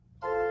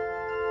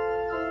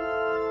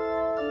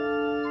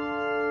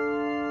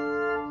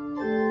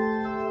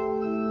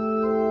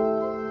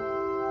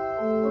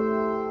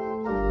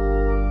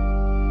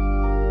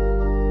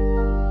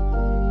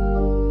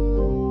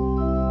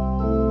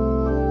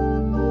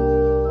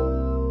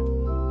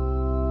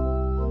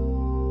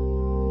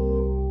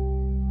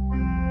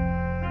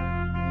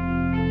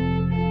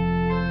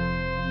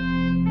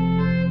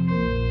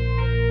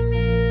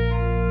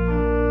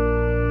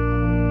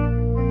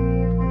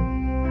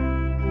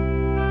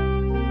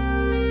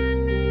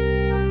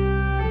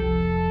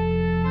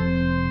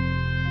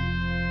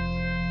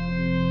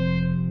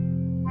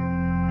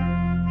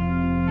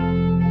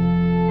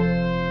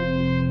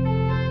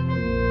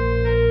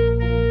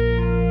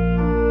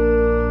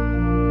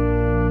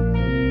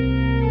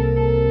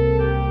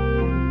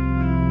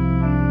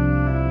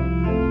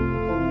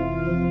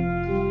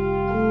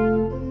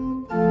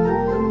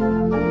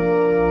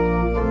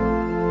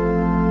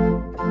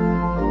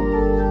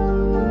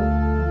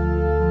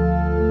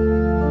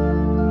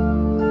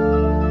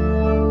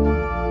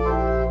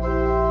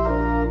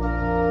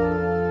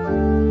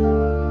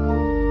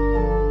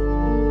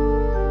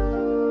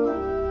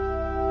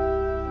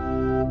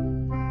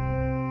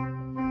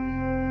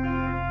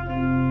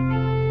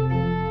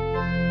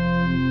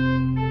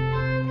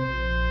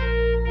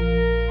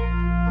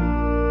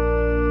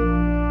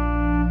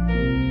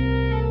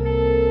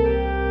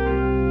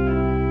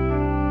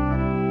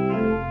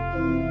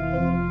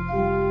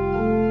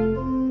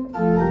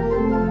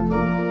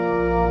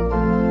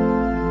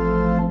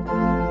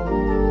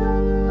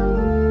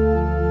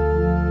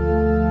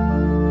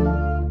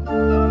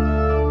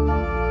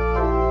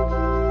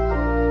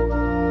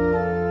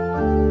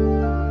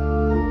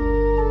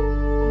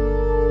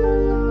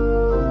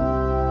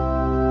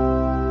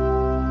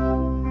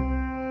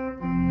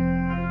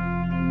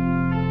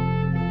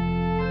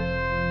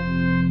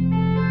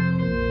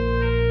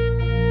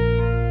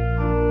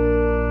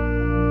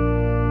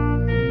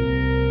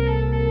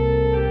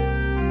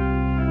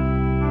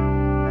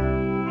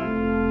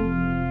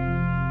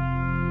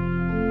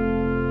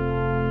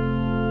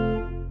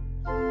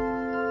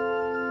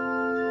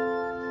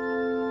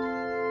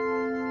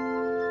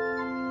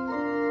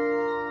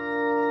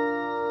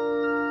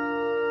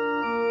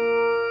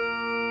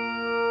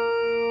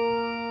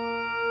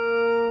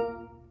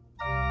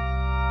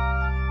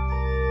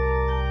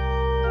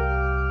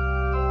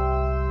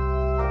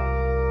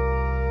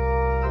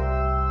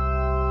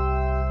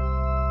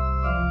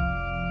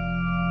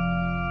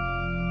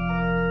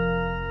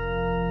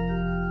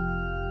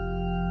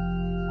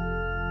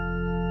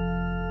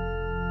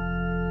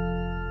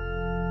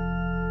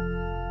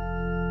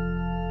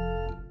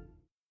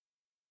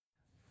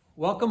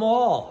Welcome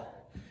all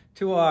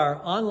to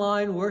our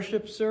online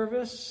worship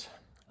service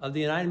of the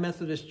United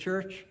Methodist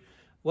Church,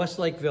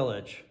 Westlake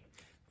Village,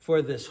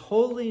 for this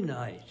holy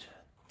night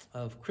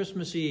of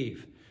Christmas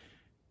Eve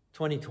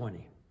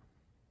 2020.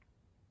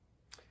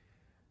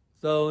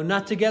 Though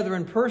not together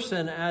in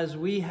person as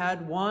we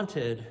had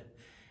wanted,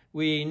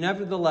 we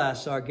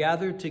nevertheless are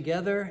gathered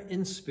together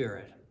in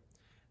spirit,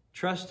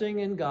 trusting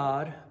in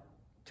God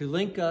to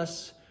link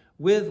us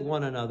with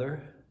one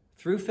another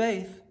through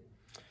faith,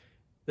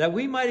 that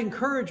we might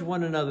encourage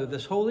one another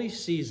this holy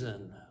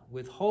season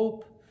with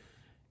hope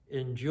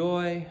and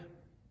joy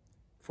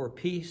for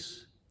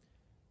peace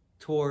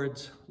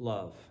towards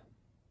love.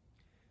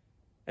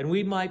 And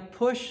we might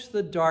push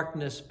the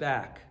darkness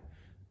back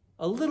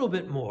a little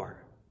bit more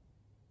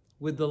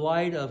with the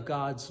light of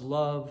God's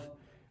love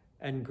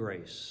and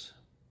grace.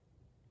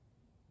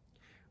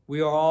 We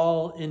are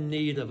all in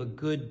need of a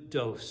good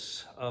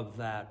dose of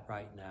that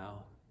right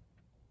now.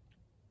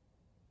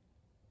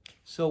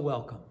 So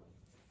welcome.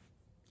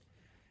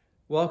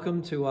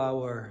 Welcome to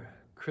our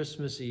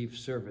Christmas Eve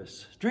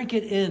service. Drink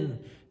it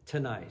in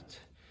tonight.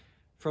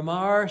 From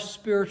our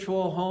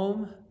spiritual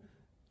home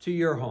to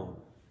your home.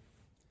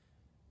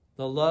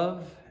 The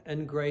love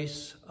and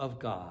grace of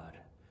God,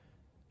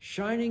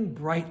 shining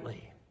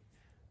brightly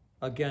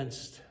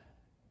against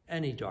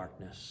any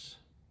darkness.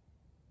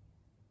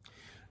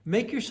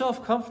 Make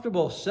yourself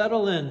comfortable,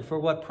 settle in for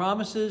what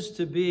promises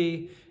to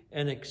be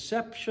an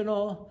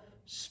exceptional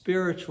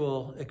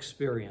spiritual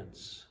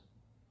experience.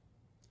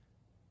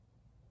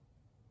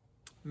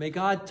 May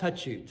God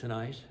touch you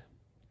tonight,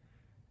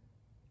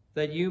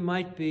 that you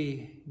might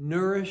be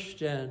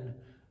nourished and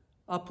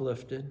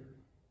uplifted,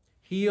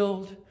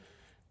 healed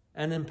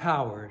and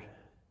empowered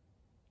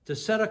to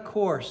set a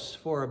course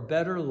for a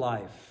better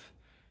life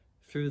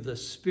through the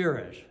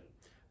Spirit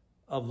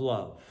of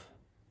love.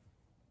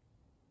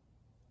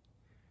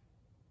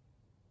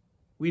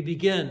 We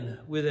begin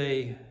with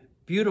a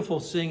beautiful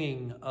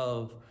singing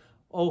of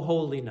O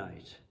Holy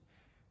Night,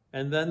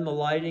 and then the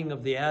lighting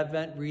of the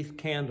Advent wreath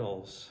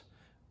candles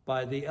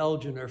by the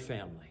Elginer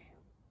family.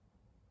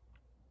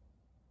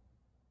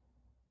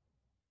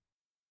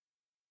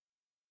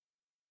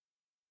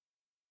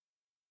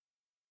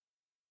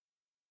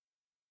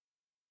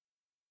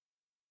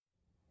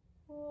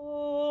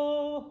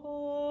 O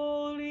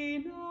holy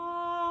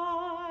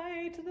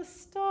night, the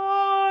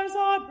stars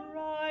are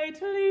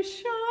brightly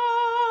shining.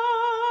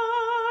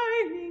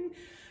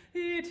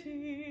 It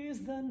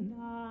is the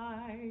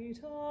night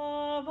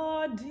of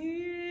our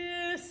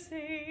dear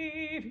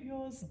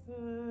Saviour's birth.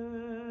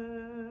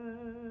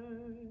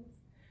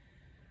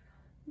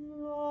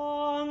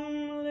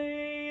 Long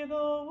lay the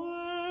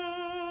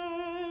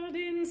world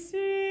in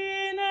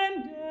sin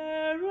and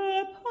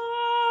error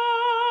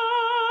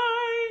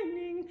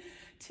pining,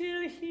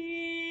 till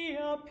he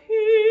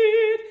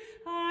appeared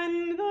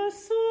and the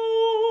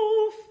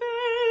soul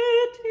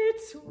felt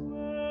its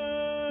worth.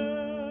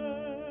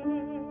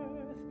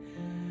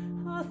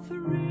 A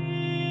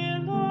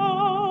thrill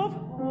of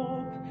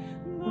hope,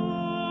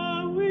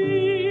 the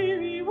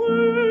weary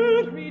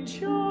world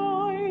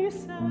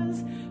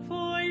rejoices,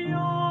 for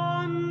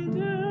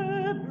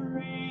yonder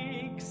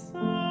breaks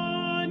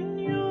a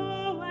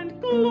new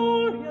and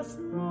glorious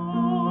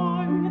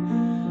morn.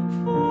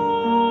 Fall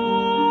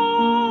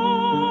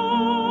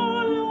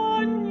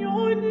on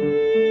your knees,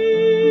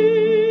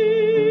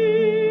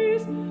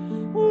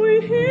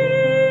 we hear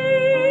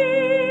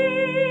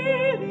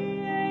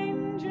the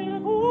angel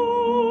voices.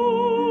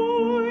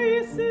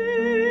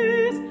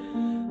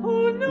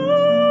 O night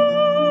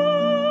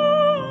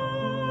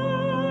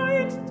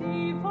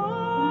divine,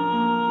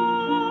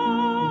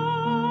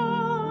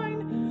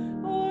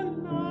 O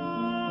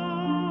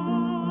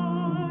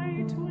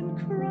night when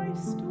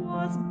Christ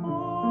was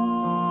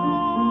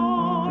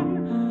born,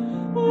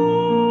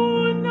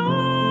 O night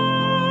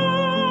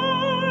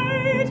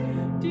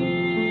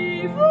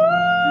divine,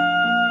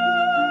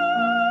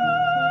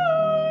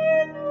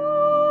 O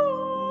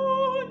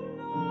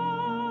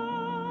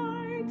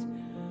night,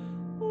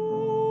 O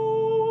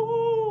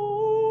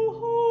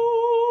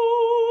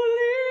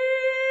holy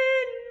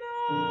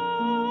night.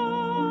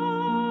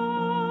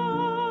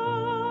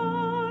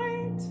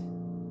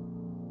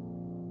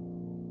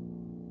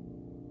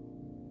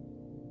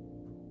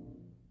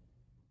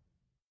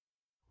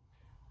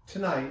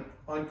 Tonight,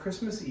 on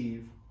Christmas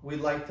Eve, we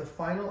light the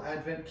final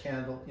Advent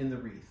candle in the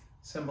wreath,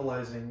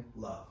 symbolizing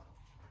love.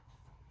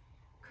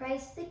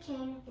 Christ the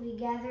King, we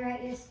gather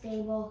at your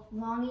stable,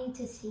 longing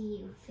to see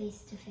you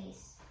face to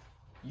face.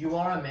 You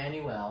are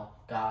Emmanuel,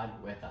 God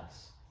with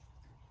us.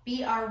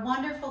 Be our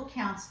wonderful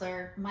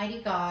counselor,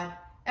 mighty God,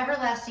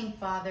 everlasting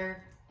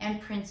Father, and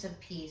Prince of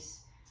Peace.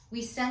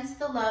 We sense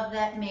the love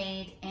that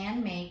made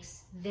and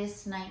makes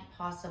this night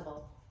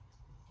possible.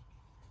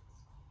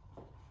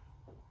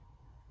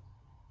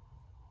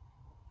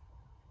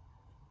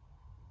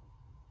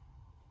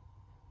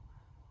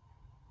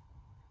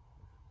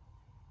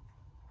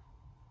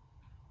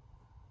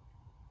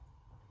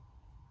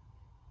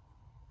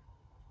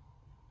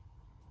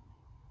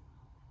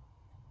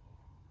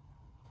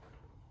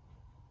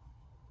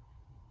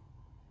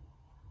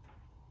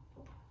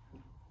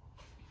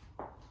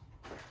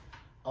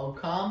 O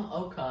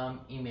come,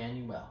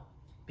 Emmanuel.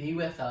 Be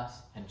with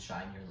us and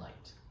shine your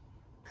light.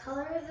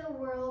 Color the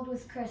world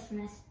with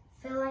Christmas,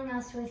 filling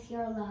us with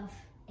your love.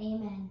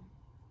 Amen.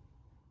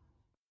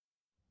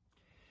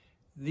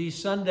 These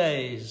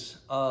Sundays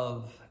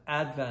of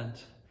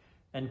Advent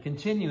and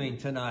continuing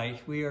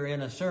tonight, we are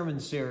in a sermon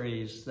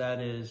series that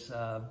is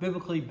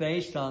biblically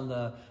based on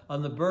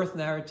the birth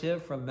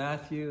narrative from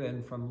Matthew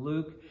and from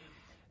Luke,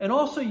 and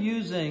also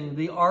using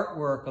the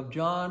artwork of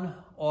John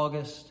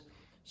August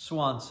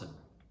Swanson.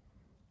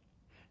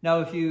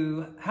 Now, if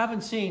you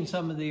haven't seen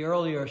some of the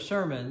earlier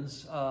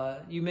sermons,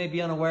 you may be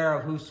unaware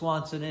of who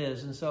Swanson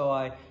is, and so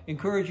I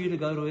encourage you to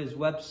go to his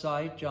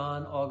website,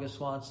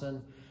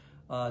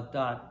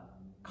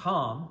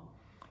 johnaugustswanson.com,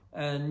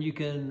 and you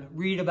can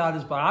read about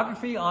his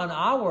biography on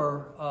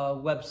our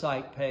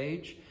website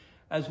page,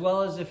 as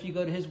well as if you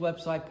go to his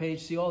website page,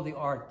 see all the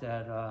art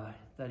that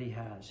he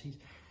has.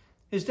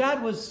 His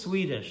dad was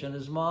Swedish, and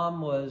his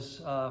mom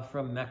was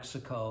from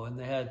Mexico, and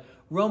they had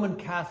Roman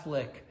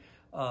Catholic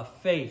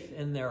faith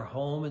in their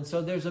home, and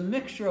so there's a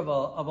mixture of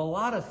a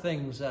lot of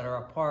things that are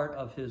a part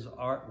of his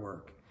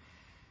artwork.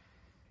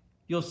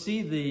 You'll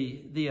see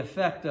the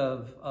effect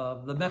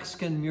of the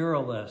Mexican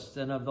muralist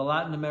and of the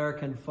Latin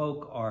American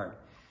folk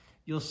art.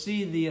 You'll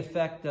see the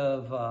effect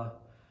of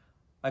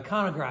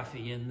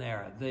iconography in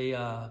there,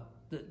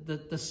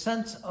 the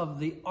sense of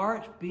the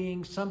art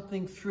being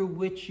something through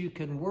which you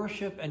can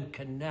worship and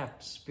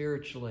connect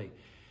spiritually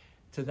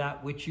to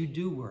that which you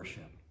do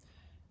worship.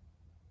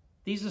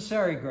 These are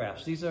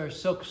serigraphs, these are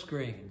silk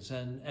screens,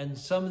 and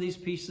some of these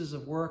pieces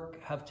of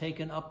work have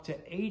taken up to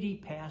 80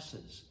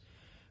 passes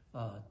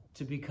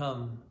to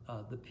become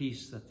the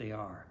piece that they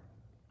are.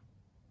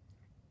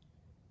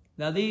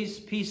 Now, these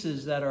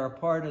pieces that are a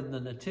part of the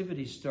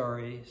Nativity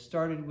story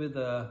started with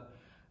a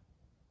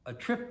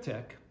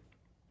triptych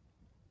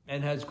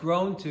and has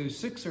grown to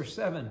 6 or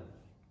 7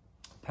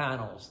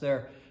 panels.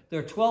 They're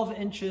 12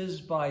 inches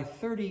by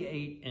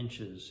 38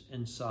 inches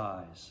in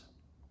size.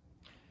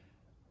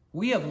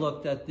 We have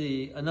looked at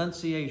the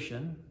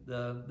Annunciation,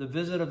 the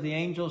visit of the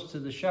angels to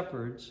the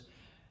shepherds,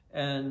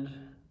 and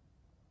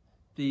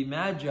the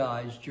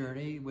Magi's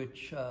journey,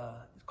 which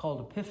is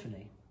called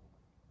Epiphany.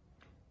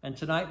 And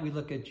tonight we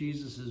look at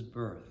Jesus'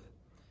 birth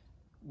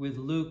with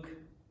Luke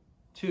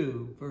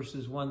 2,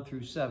 verses 1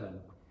 through 7,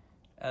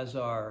 as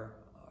our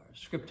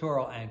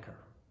scriptural anchor.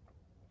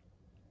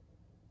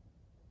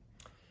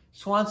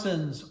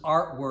 Swanson's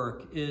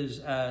artwork is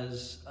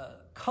as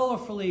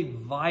colorfully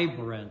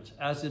vibrant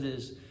as it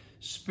is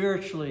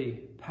spiritually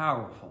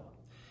powerful.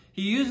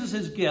 He uses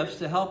his gifts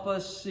to help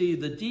us see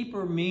the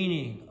deeper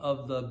meaning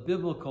of the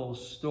biblical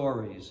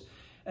stories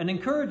and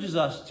encourages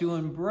us to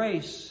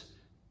embrace,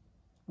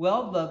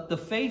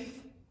 the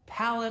faith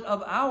palette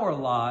of our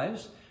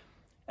lives,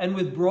 and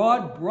with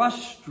broad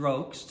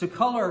brushstrokes to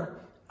color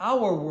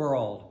our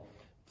world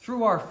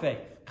through our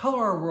faith,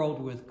 color our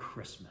world with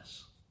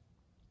Christmas.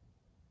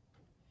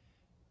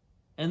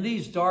 In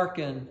these dark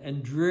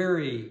and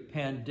dreary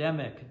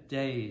pandemic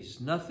days,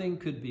 nothing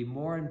could be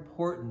more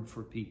important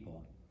for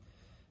people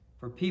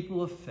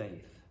of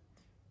faith,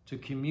 to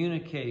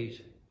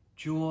communicate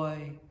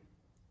joy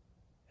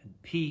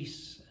and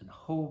peace and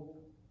hope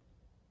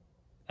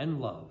and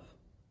love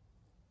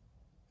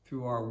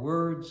through our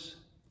words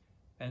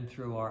and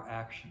through our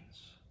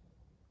actions.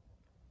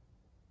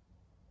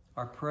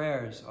 Our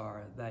prayers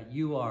are that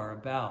you are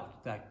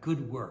about that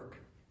good work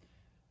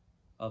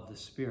of the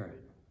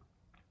Spirit.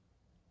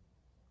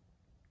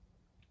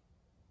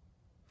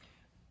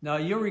 Now,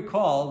 you'll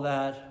recall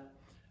that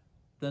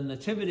the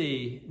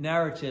nativity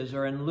narratives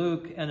are in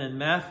Luke and in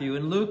Matthew.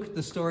 In Luke,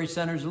 the story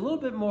centers a little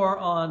bit more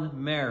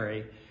on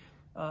Mary.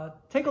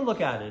 Take a look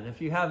at it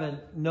if you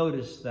haven't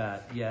noticed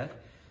that yet.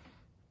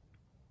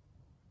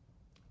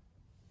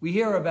 We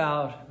hear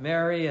about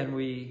Mary and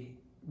we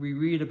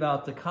read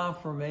about the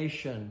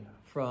confirmation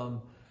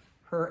from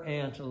her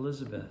Aunt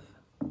Elizabeth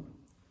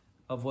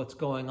of what's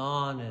going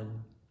on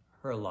in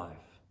her life.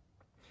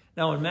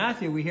 Now in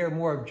Matthew, we hear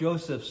more of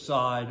Joseph's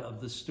side of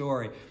the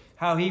story,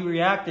 how he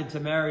reacted to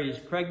Mary's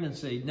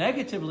pregnancy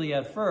negatively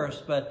at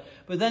first, but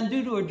then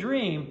due to a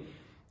dream,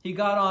 he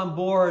got on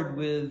board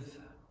with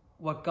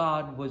what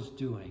God was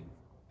doing.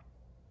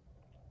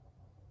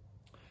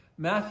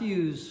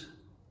 Matthew's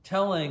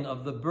telling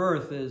of the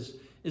birth is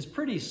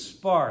pretty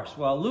sparse,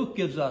 while Luke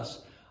gives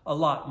us a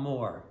lot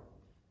more.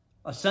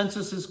 A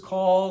census is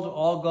called,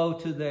 all go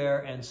to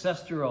their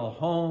ancestral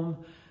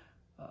home.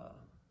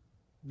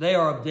 They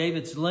are of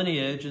David's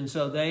lineage, and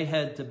so they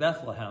head to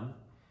Bethlehem.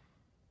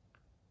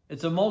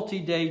 It's a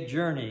multi-day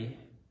journey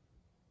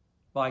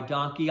by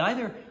donkey,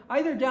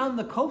 either down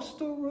the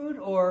coastal route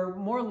or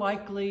more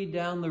likely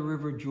down the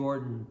River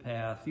Jordan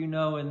path. You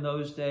know, in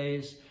those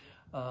days,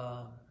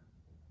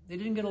 they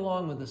didn't get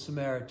along with the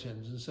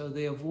Samaritans, and so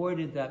they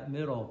avoided that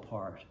middle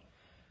part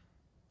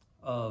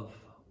of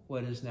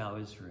what is now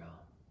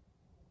Israel.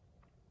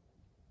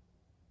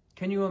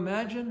 Can you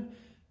imagine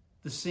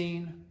the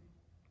scene?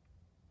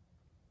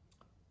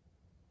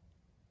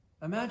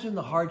 Imagine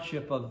the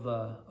hardship of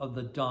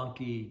the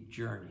donkey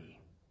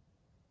journey.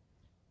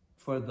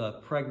 for the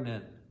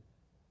pregnant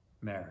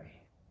Mary.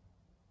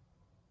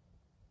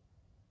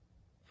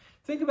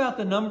 Think about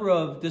the number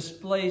of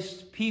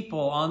displaced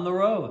people on the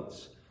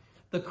roads.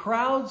 The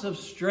crowds of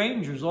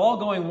strangers all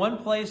going one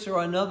place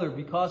or another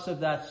because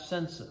of that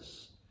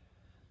census.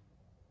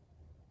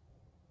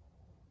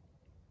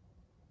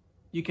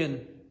 You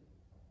can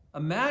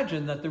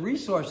imagine that the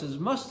resources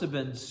must have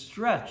been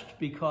stretched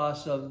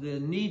because of the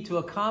need to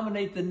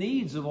accommodate the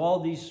needs of all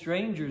these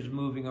strangers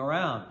moving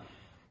around.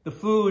 The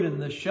food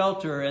and the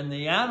shelter and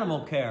the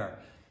animal care.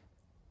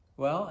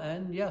 Well,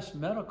 and yes,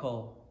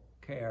 medical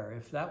care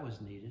if that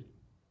was needed.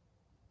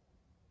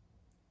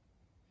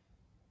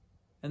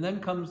 And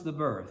then comes the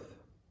birth.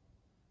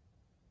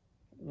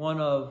 One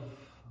of,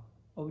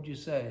 what would you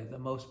say, the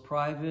most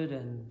private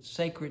and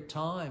sacred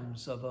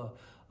times of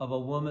a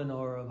woman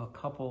or of a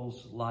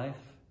couple's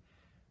life.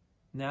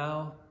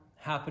 Now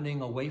happening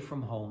away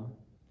from home,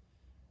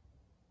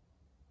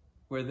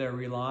 where they're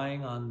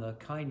relying on the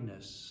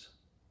kindness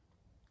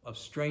of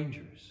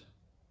strangers.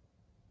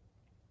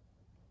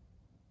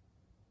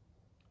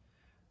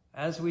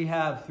 As we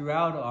have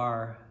throughout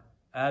our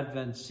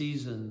Advent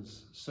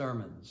season's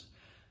sermons,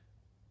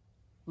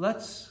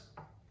 let's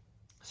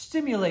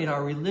stimulate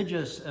our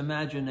religious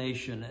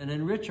imagination and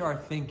enrich our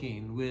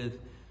thinking with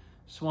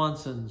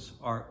Swanson's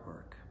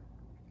artwork.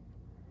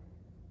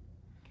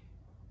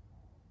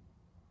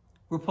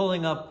 We're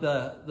pulling up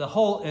the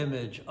whole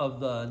image of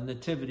the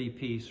nativity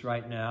piece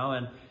right now,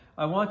 and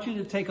I want you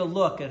to take a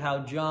look at how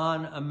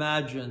John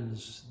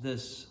imagines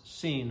this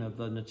scene of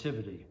the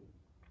nativity.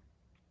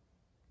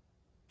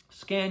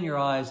 Scan your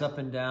eyes up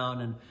and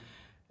down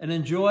and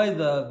enjoy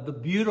the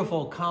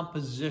beautiful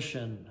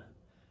composition,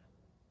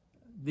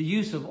 the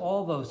use of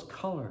all those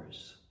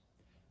colors.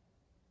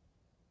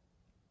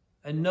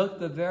 And note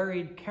the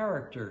varied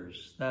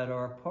characters that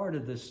are part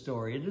of this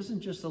story. It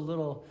isn't just a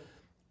little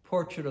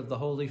portrait of the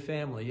Holy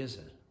Family, is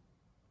it?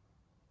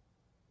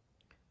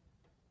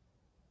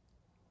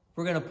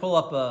 We're going to pull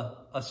up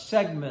a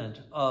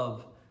segment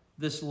of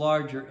this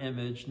larger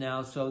image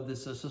now. So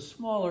this is a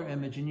smaller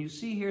image, and you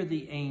see here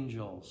the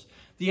angels.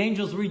 The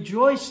angels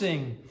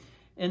rejoicing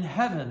in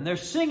heaven. They're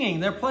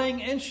singing, they're playing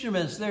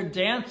instruments, they're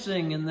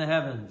dancing in the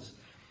heavens.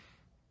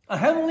 A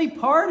heavenly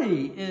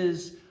party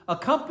is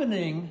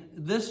accompanying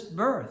this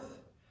birth.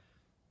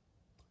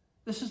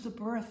 This is the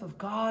birth of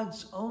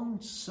God's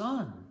own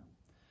Son.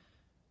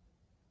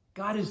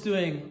 God is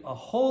doing a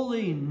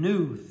wholly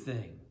new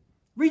thing.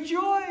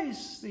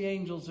 Rejoice, the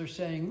angels are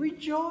saying.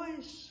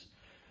 Rejoice.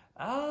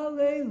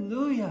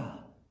 Alleluia.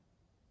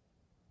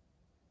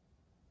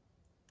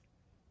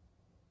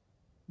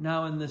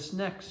 Now in this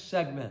next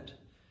segment,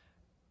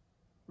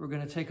 we're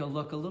going to take a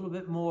look a little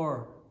bit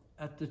more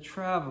at the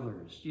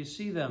travelers. You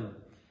see them.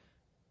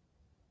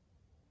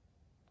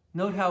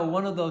 Note how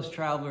one of those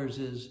travelers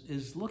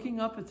is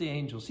looking up at the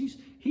angels.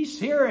 He's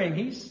hearing,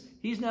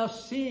 he's now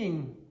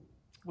seeing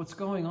what's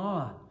going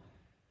on.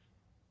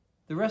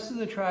 The rest of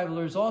the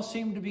travelers all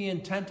seem to be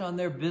intent on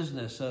their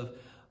business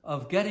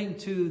of getting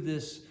to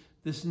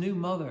this new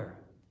mother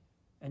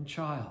and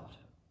child.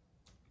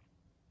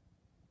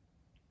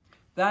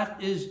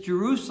 That is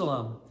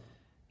Jerusalem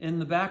in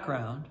the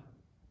background.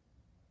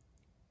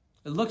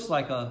 It looks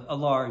like a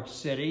large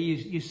city.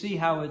 You see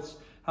how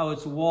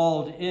it's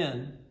walled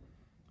in,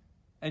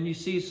 and you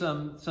see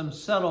some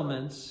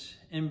settlements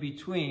in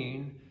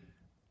between.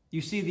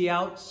 You see the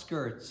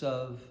outskirts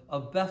of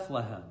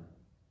Bethlehem,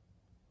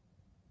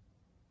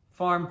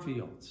 farm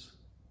fields,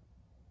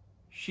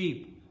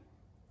 sheep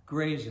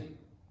grazing,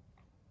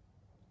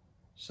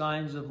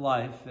 signs of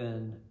life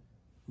and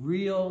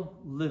real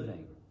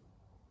living.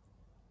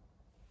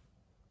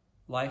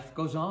 Life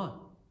goes on.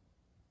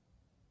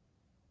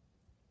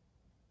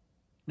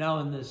 Now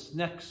in this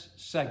next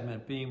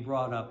segment being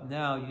brought up,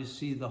 now you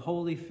see the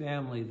Holy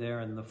Family there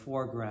in the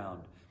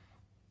foreground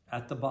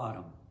at the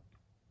bottom.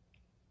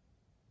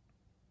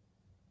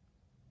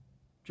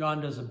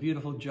 John does a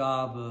beautiful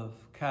job of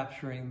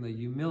capturing the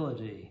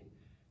humility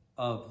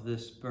of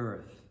this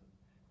birth.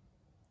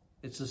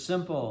 It's a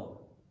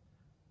simple,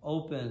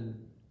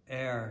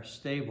 open-air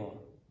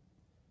stable.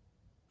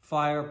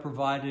 Fire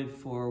provided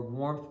for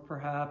warmth,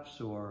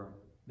 perhaps, or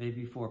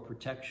maybe for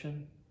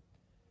protection.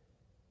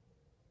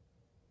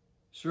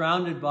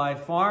 Surrounded by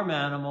farm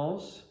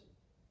animals,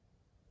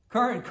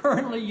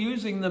 currently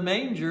using the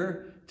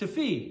manger to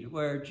feed,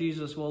 where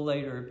Jesus will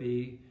later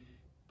be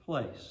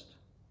placed.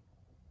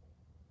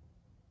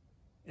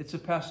 It's a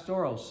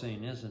pastoral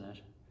scene, isn't it?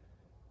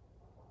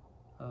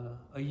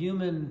 A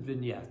human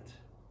vignette.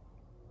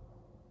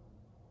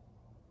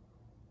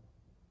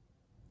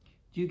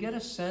 Do you get a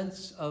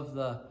sense of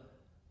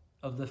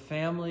the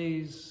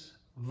family's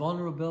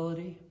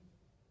vulnerability?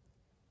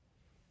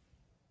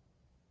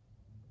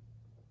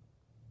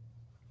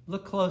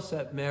 Look close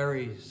at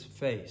Mary's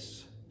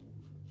face.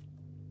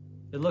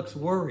 It looks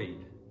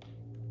worried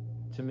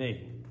to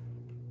me.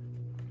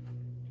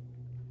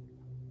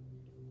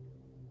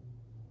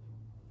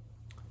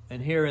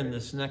 And here in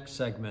this next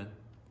segment,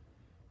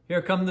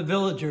 here come the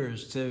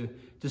villagers to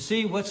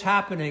see what's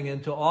happening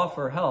and to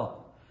offer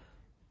help.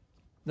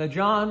 Now,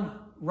 John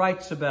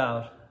writes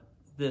about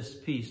this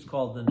piece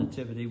called the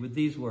Nativity with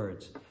these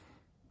words.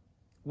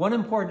 One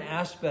important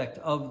aspect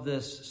of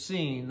this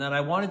scene that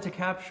I wanted to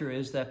capture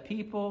is that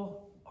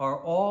people are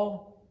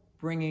all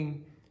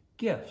bringing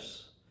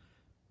gifts.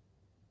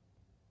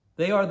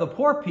 They are the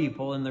poor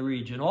people in the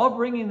region, all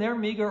bringing their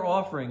meager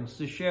offerings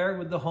to share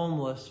with the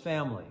homeless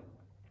family,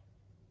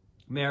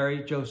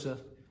 Mary, Joseph,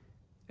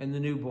 and the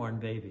newborn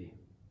baby.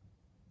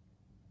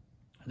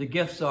 The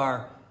gifts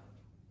are,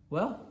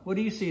 well, what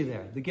do you see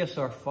there? The gifts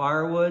are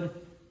firewood,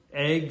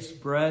 eggs,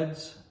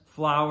 breads,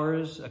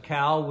 flowers, a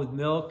cow with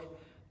milk,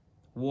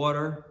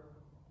 water,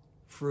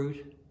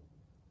 fruit.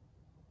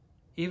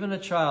 Even a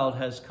child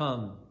has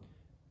come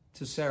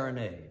to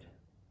serenade.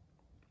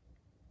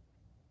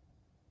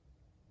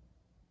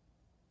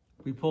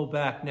 We pull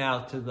back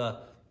now to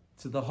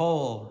the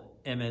whole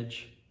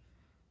image.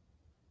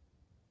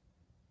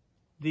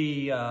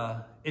 The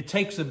it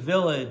takes a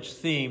village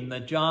theme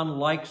that John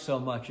likes so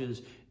much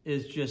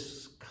is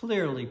just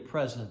clearly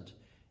present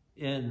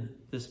in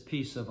this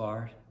piece of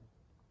art.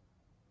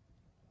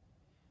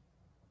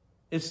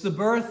 It's the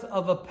birth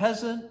of a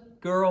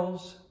peasant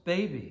girl's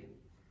baby,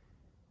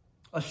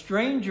 a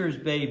stranger's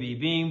baby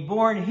being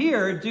born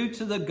here due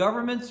to the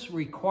government's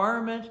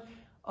requirement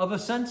of a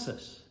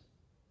census.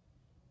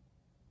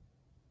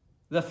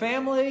 The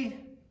family,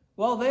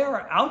 well, they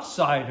are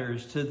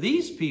outsiders to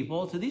these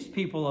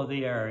people of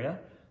the area,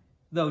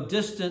 though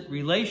distant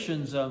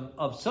relations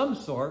of some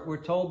sort. We're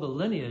told the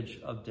lineage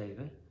of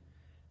David.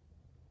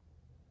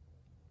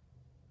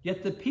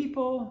 Yet the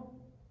people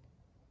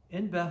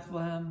in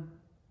Bethlehem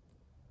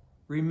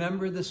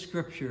remember the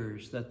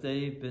scriptures that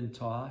they've been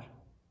taught.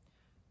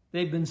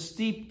 They've been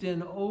steeped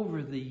in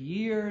over the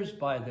years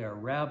by their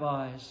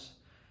rabbis,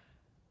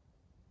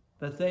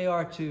 that they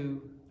are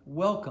to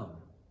welcome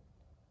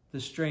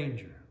the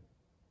stranger.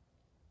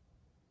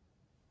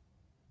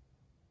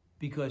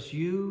 Because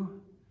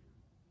you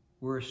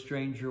were a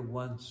stranger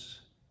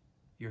once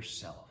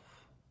yourself.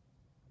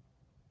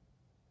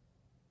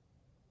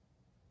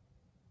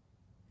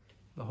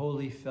 The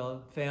Holy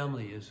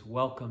Family is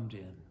welcomed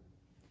in,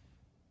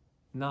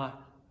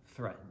 not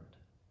threatened.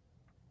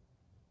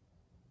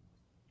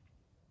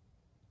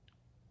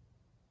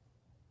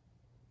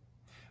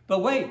 But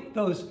wait,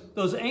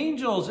 those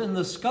angels in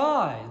the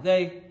sky,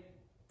 they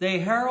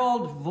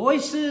herald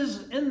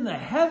voices in the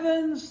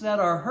heavens that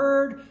are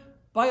heard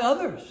by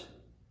others.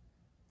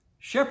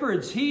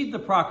 Shepherds heed the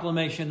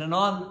proclamation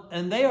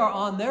and they are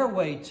on their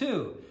way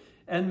too.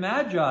 And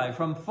magi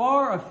from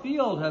far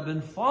afield have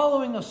been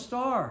following a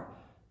star.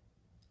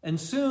 And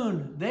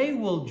soon they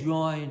will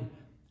join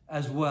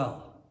as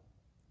well.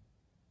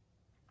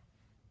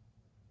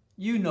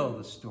 You know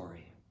the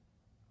story.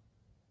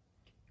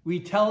 We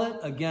tell it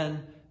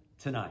again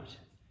tonight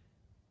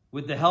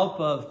with the help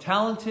of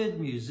talented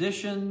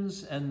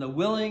musicians and the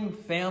willing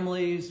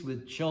families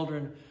with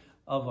children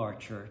of our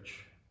church.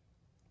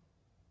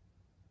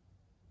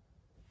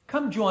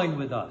 Come join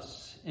with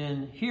us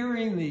in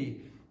hearing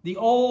the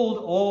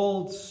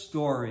old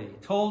story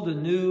told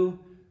anew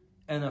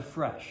and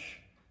afresh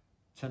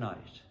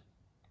tonight.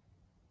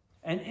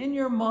 And in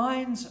your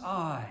mind's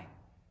eye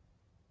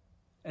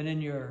and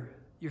in your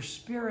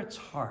spirit's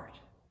heart,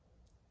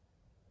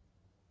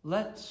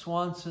 let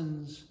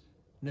Swanson's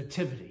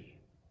nativity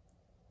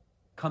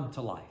come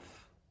to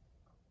life.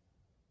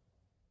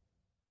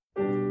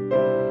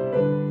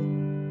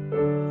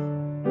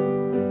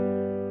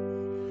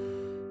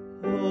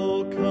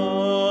 O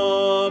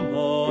come,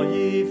 all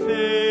ye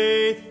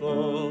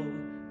faithful,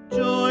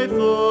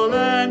 joyful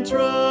and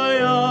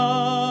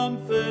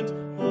triumphant.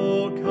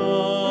 O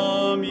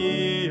come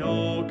ye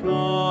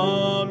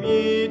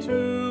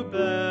to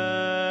Bethlehem.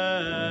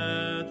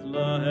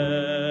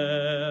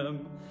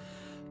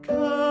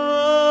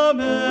 Come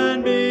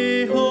and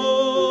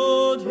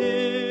behold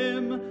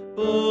him,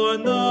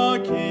 born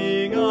the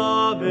King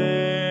of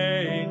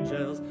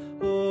angels.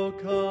 O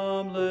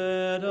come,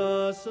 let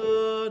us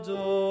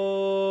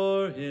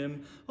adore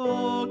him.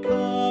 O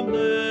come,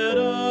 let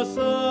us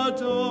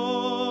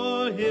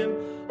adore him.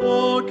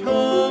 O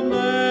come,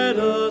 let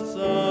us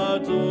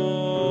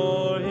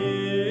adore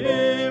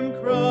him,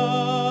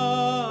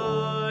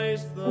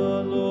 Christ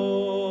the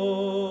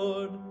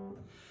Lord.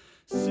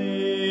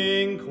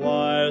 Sing,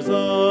 choirs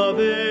of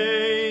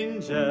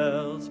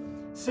angels,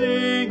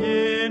 sing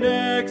in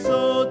exultation.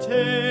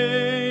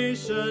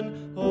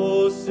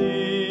 O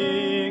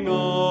sing,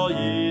 all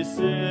ye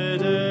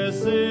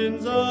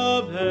citizens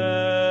of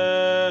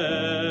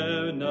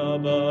heaven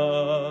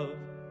above.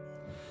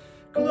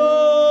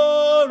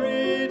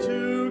 Glory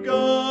to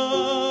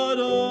God,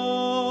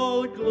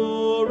 all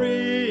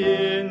glory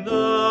in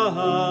the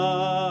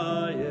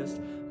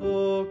highest.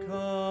 O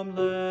come,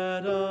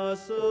 let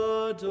us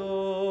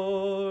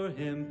adore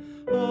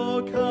him.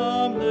 O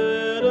come,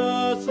 let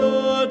us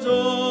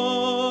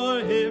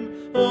adore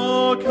him.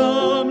 O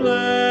come,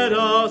 let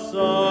us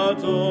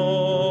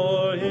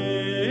adore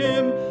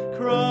him,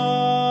 Christ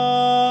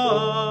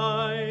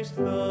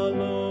the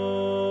Lord.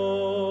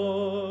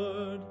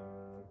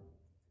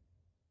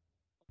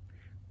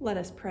 Let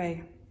us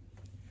pray.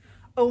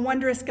 O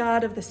wondrous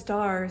God of the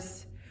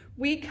stars,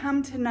 we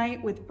come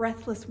tonight with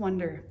breathless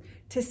wonder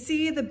to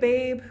see the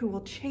babe who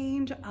will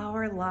change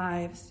our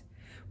lives.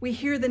 We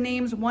hear the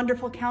names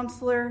Wonderful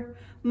Counselor,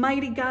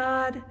 Mighty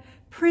God,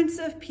 Prince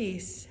of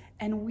Peace,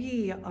 and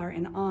we are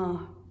in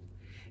awe.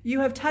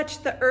 You have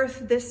touched the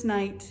earth this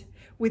night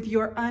with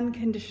your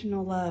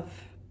unconditional love.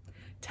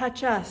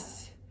 Touch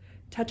us,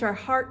 touch our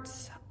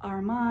hearts,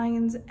 our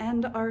minds,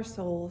 and our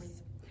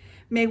souls.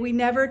 May we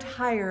never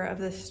tire of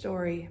this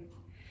story.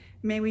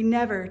 May we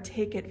never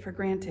take it for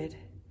granted.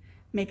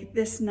 Make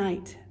this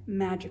night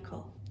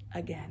magical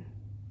again.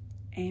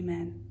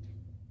 Amen.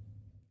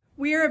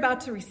 We are about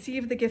to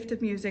receive the gift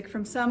of music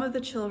from some of the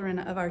children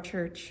of our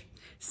church,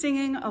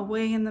 singing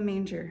Away in the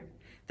Manger.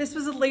 This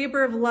was a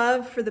labor of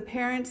love for the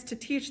parents to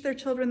teach their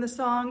children the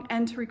song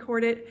and to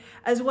record it,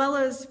 as well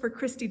as for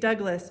Christy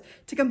Douglas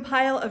to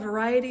compile a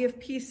variety of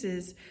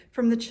pieces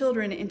from the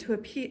children into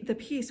the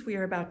piece we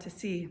are about to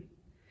see.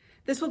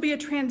 This will be a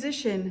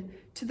transition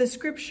to the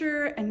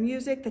scripture and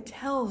music that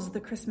tells the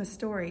Christmas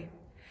story.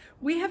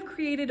 We have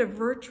created a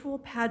virtual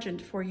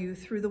pageant for you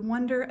through the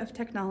wonder of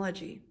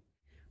technology.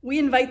 We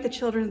invite the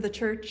children of the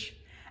church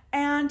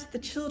and the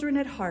children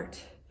at heart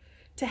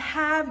to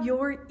have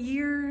your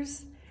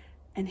ears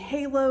and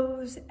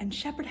halos and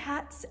shepherd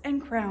hats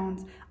and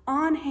crowns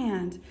on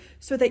hand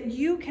so that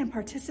you can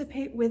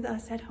participate with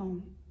us at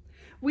home.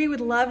 We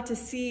would love to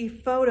see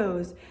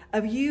photos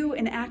of you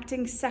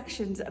enacting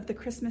sections of the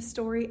Christmas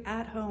story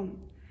at home.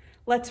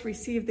 Let's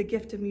receive the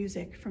gift of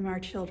music from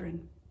our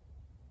children.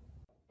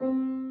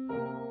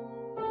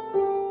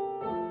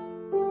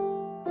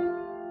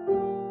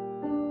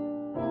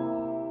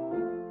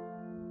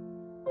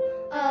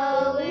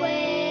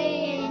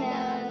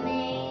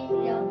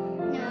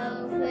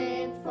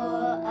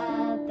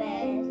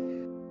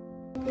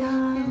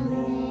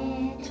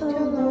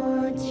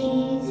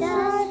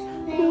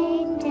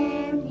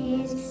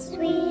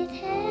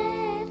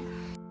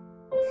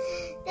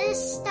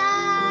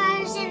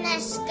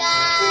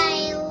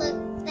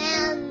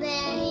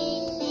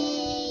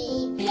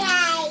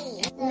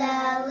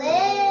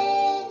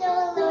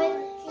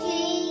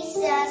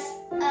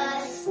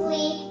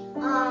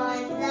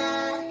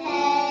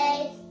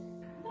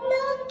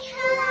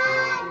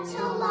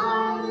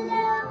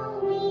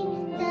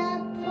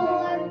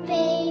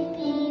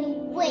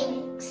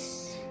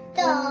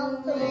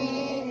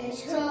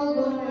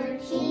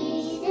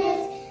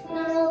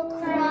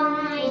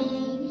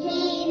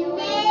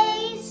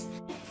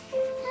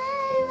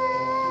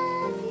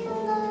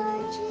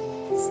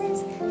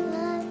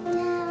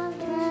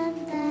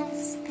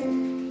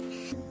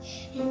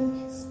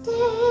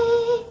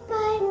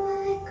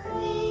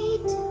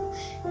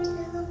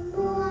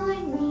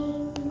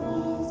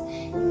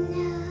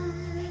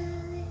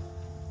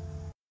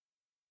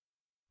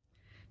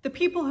 The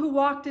people who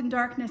walked in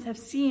darkness have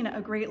seen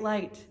a great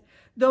light.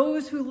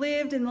 Those who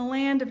lived in the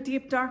land of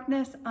deep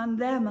darkness, on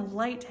them a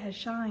light has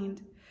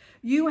shined.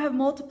 You have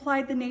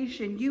multiplied the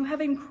nation. You have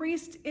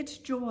increased its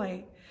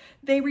joy.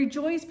 They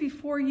rejoice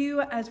before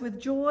you as with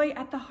joy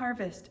at the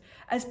harvest,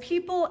 as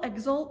people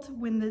exult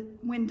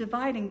when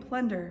dividing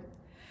plunder.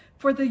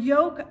 For the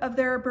yoke of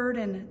their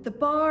burden, the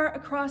bar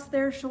across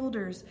their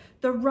shoulders,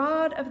 the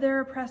rod of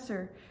their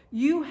oppressor,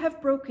 you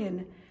have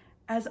broken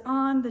as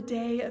on the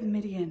day of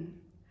Midian.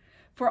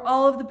 For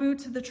all of the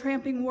boots of the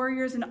tramping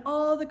warriors and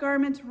all the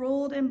garments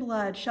rolled in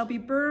blood shall be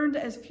burned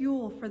as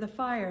fuel for the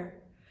fire.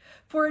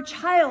 For a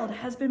child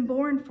has been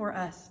born for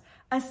us,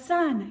 a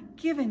son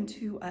given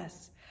to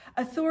us.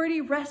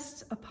 Authority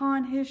rests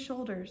upon his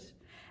shoulders,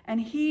 and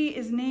he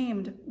is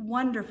named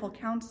Wonderful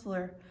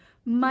Counselor,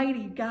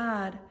 Mighty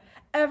God,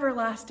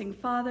 Everlasting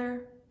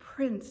Father,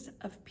 Prince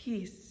of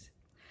Peace.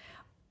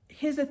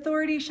 His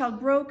authority shall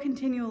grow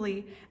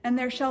continually, and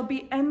there shall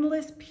be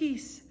endless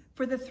peace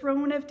for the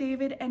throne of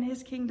David and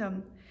his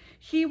kingdom.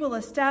 He will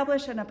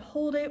establish and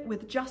uphold it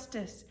with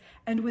justice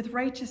and with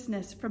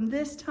righteousness from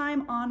this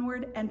time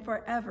onward and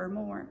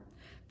forevermore.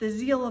 The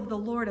zeal of the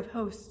Lord of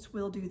hosts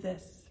will do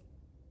this.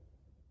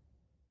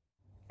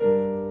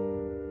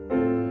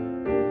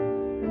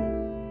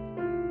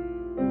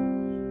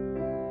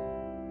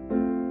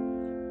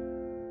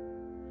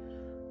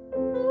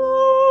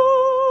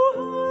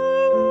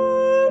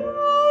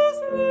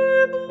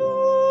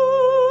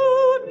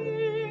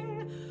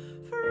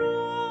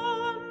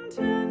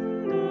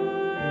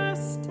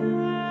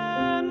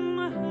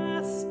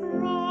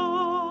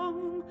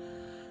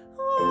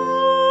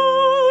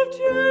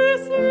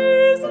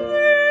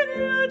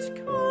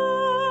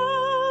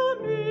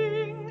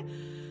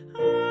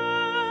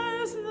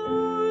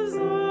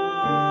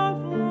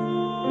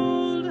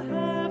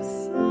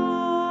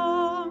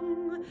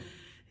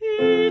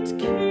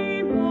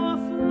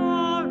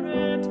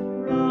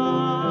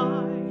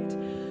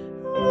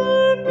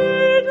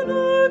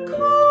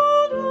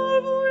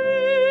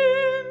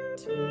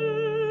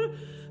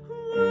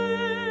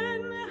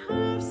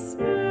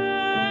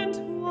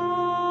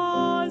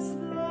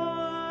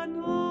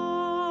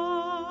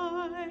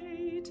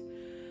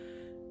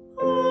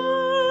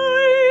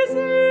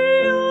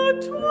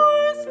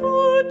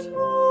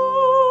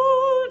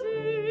 Told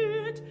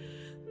it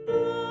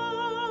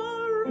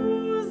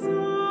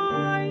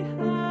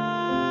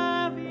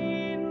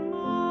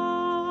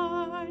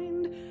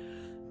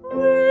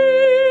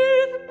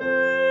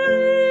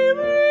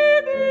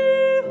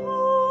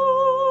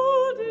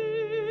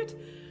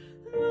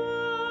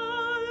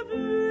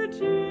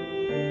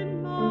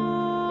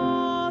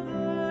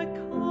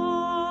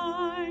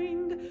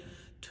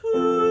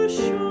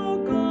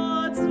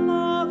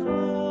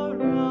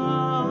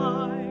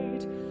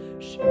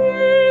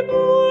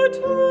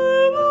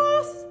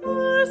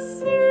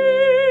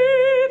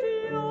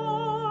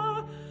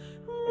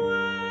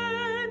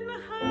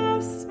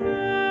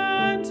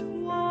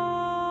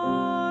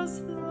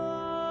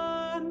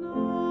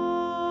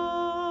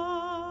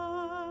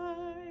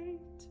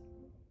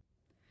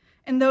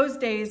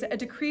days, a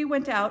decree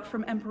went out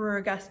from Emperor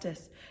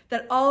Augustus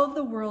that all of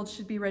the world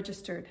should be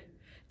registered.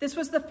 This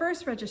was the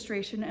first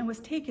registration and was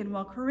taken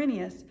while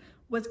Quirinius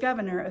was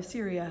governor of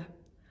Syria.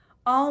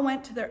 All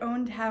went to their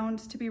own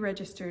towns to be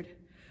registered.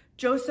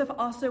 Joseph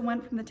also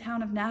went from the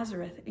town of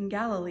Nazareth in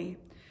Galilee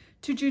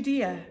to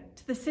Judea,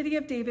 to the city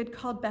of David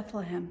called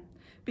Bethlehem,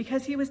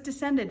 because he was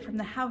descended from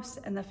the house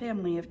and the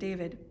family of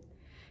David.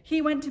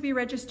 He went to be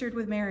registered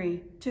with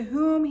Mary, to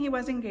whom he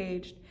was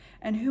engaged,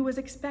 and who was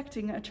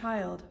expecting a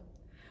child.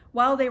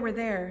 While they were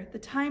there, the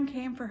time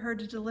came for her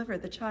to deliver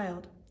the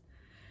child.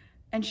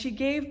 And she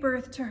gave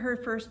birth to her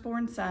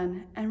firstborn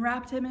son, and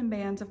wrapped him in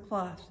bands of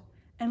cloth,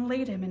 and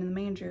laid him in the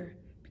manger,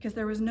 because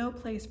there was no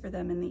place for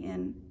them in the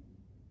inn.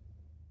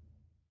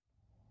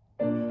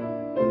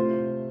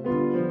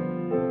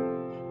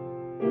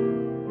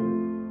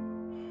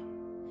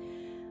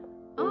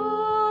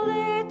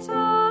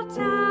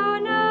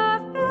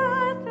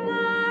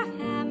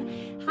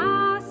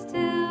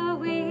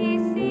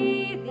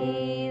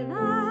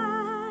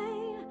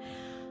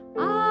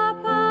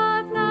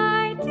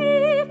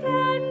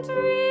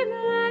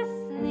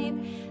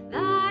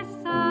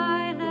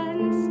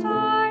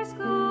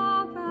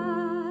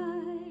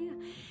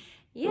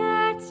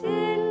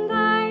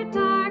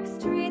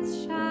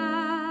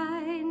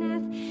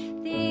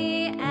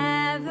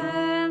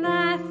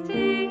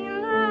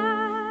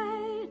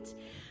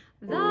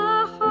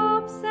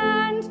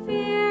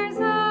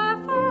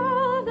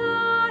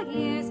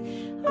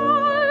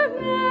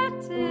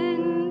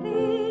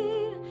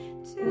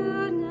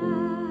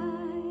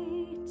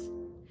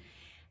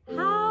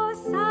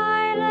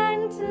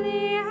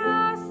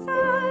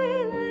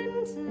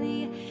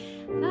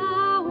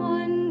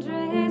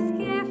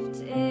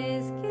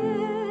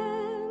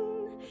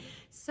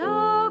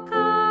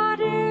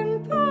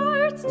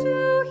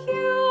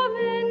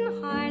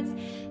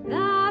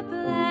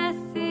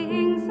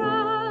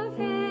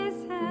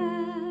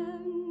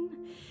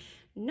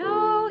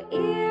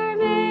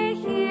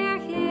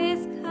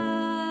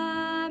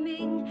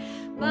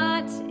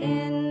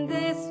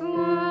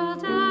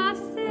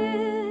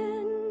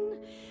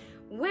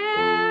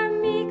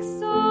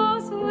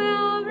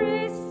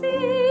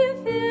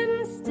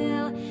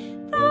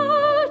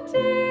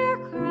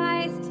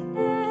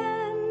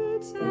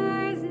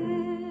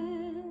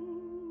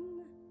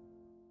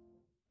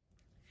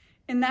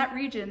 In that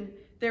region,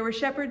 there were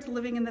shepherds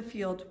living in the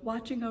field,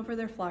 watching over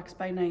their flocks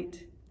by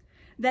night.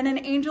 Then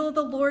an angel of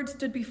the Lord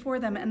stood before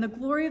them, and the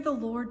glory of the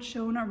Lord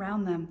shone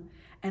around them,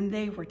 and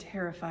they were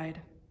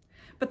terrified.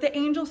 But the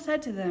angel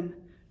said to them,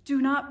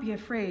 "Do not be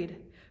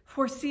afraid,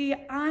 for see,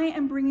 I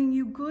am bringing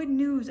you good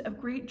news of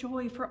great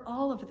joy for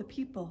all of the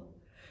people.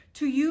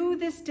 To you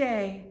this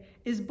day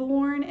is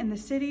born in the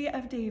city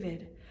of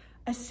David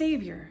a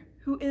Savior,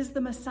 who is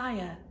the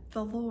Messiah,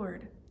 the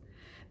Lord.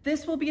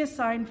 This will be a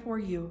sign for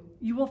you.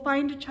 You will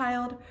find a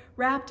child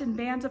wrapped in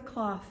bands of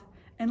cloth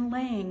and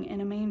laying in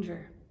a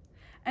manger."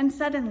 And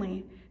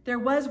suddenly there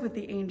was with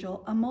the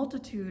angel a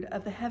multitude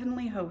of the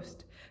heavenly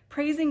host,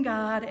 praising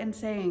God and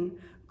saying,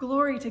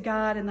 "Glory to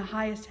God in the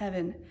highest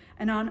heaven,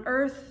 and on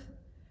earth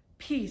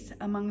peace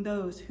among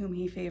those whom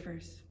he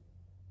favors."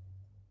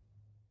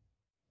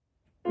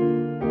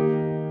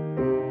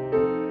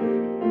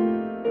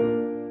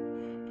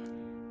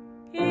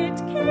 It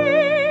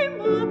came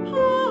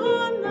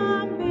upon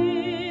the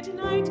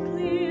midnight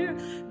clear,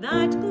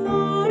 that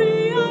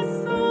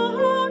glorious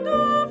sound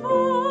of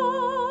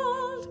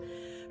old,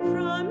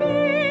 from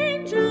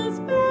angels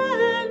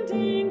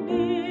bending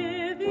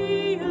near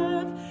the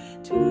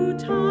earth to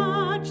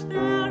touch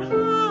their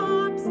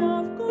harps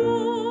of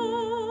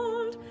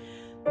gold.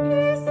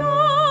 Peace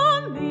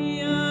on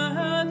the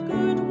earth,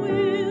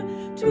 goodwill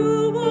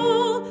to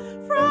all,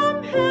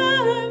 from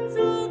heaven's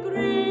all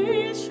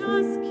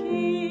gracious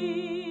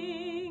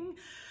King.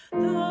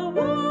 The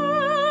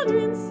world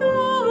in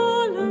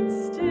solemn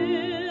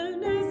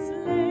stillness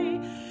lay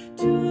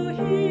to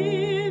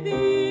hear the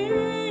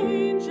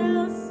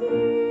angels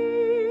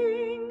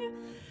sing.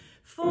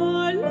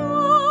 For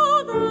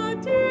lo, the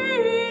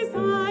days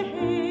are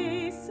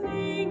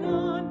hastening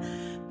on,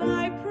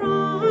 by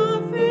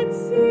prophets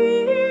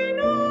seen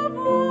of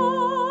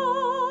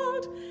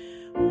old,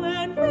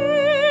 when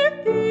with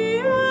the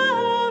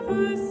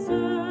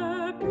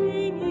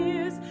ever-circling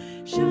years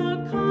shall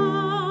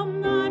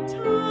come the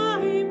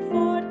time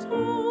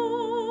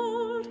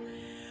foretold,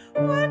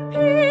 when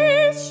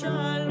peace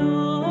shall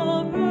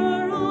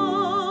over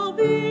all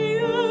the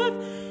earth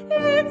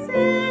its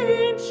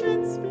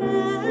ancient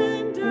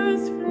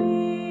splendors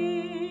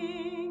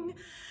fling,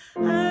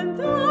 and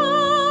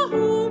the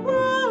whole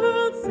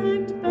world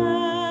send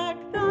back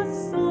the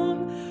song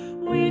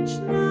which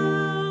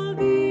now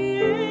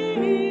the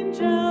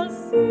angels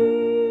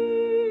sing.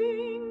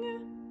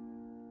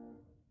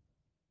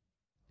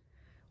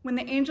 When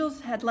the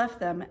angels had left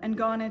them and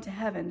gone into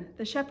heaven,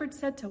 the shepherds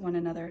said to one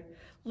another,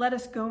 "Let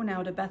us go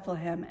now to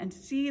Bethlehem and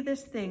see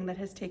this thing that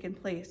has taken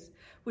place,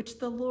 which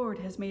the Lord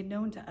has made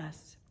known to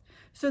us."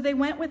 So they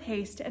went with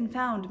haste and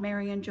found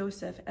Mary and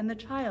Joseph and the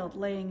child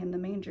laying in the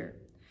manger.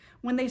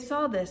 When they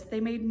saw this, they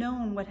made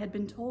known what had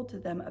been told to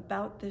them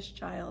about this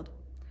child.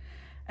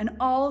 And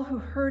all who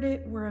heard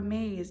it were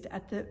amazed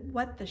at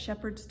what the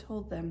shepherds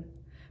told them.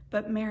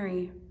 But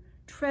Mary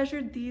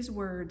treasured these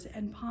words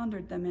and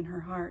pondered them in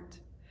her heart.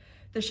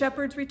 The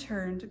shepherds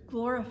returned,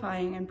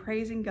 glorifying and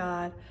praising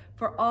God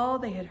for all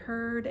they had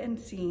heard and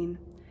seen,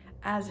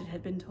 as it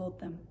had been told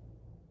them.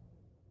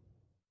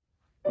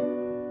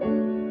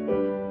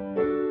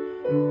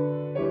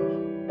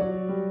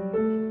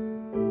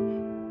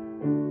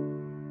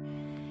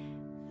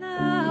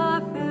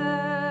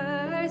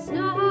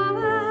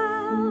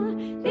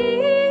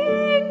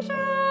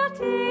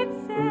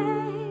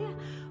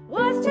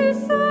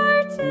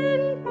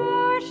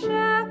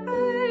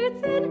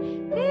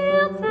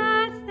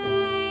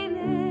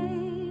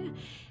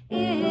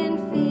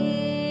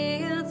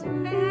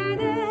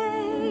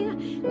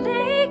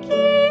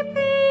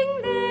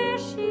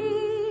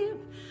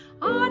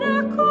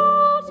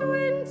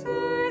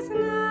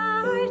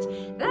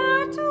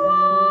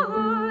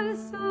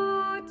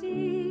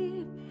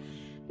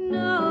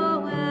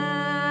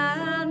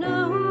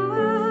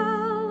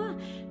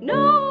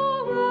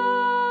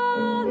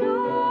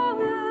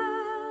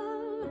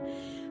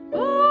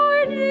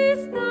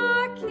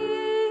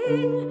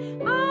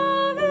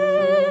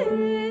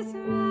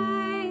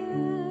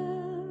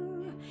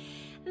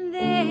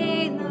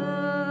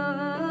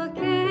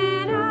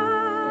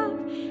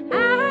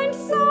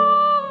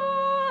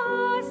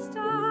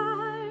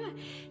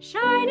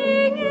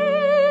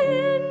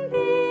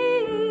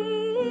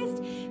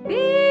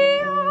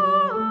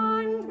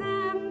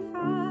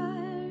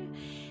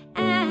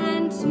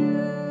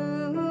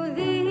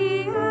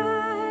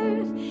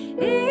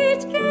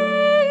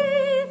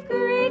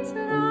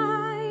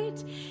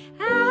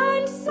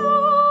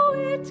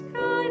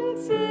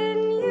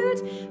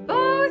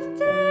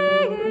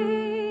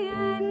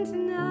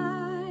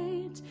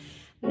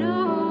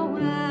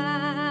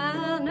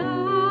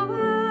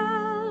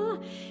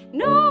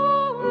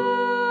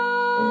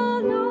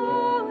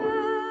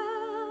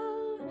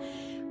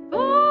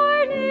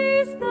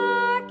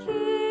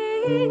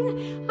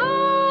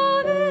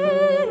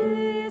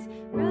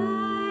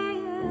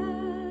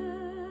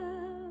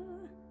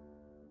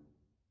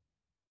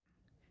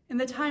 In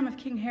the time of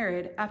King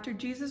Herod, after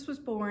Jesus was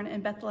born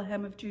in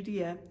Bethlehem of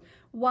Judea,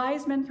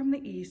 wise men from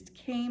the east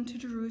came to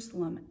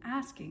Jerusalem,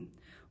 asking,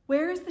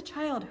 "Where is the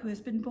child who has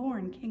been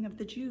born King of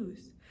the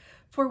Jews?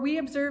 For we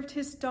observed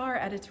his star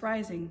at its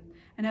rising,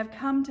 and have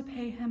come to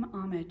pay him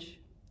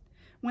homage."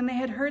 When they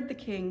had heard the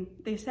king,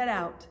 they set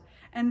out,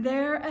 and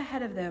there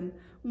ahead of them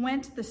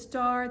went the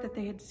star that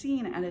they had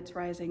seen at its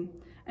rising,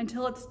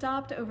 until it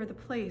stopped over the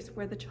place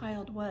where the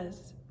child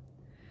was.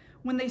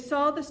 When they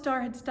saw the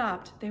star had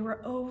stopped, they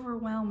were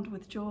overwhelmed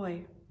with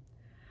joy.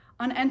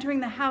 On entering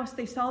the house,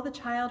 they saw the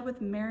child with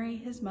Mary,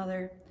 his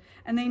mother,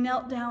 and they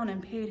knelt down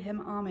and paid him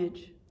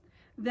homage.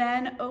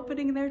 Then,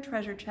 opening their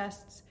treasure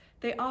chests,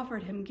 they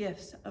offered him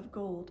gifts of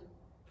gold,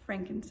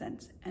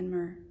 frankincense, and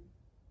myrrh.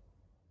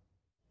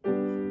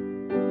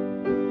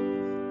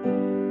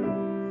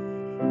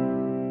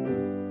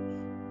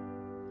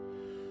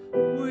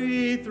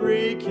 We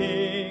three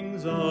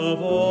kings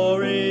of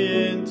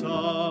Orient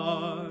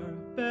are,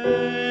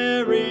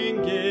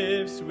 bearing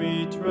gifts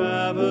we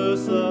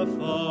traverse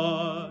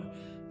afar,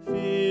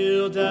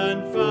 field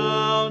and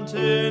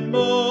fountain,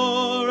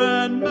 moor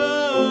and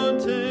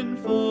mountain,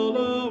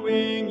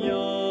 following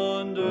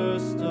yonder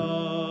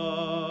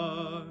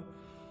star.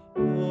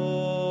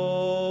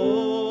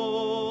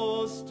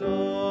 Oh,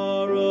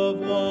 star of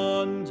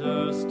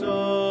wonder,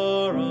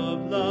 star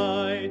of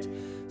light,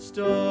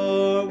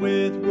 star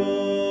with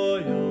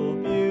royal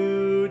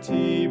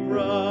beauty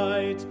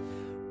bright,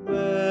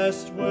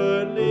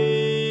 westward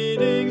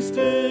leading,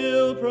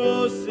 still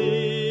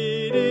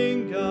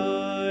proceeding,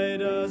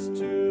 guide us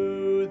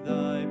to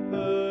thy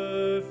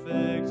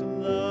perfect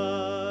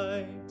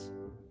light.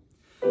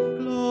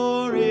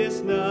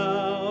 Glorious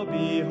now,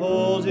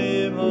 behold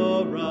him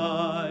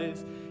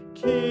arise,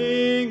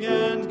 King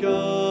and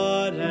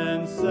God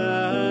and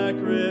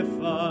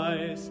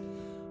sacrifice.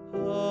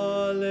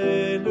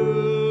 Alleluia,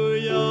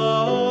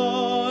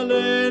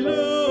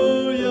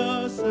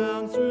 alleluia,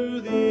 sounds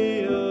through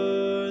the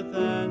earth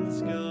and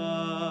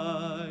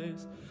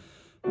skies.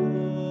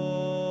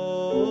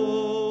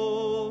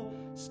 Oh,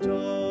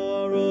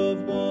 star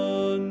of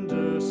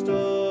wonder,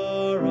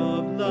 star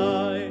of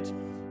light,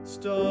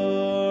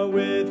 star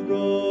with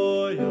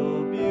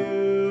royal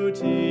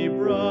beauty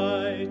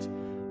bright,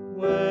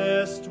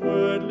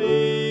 westward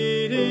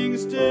leading,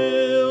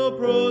 still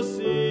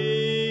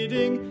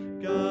proceeding,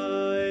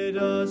 guide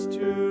us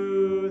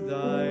to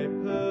thy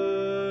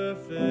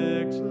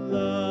perfect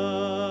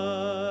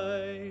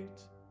light.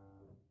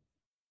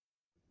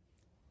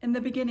 In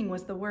the beginning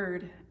was the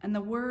Word, and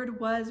the Word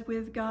was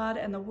with God,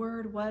 and the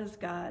Word was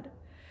God.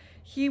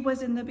 He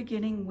was in the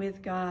beginning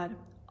with God.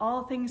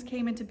 All things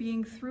came into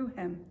being through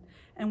him,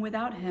 and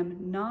without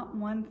him not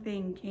one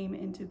thing came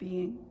into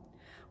being.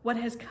 What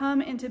has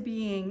come into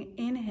being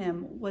in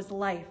him was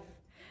life,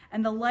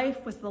 and the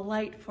life was the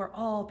light for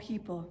all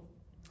people.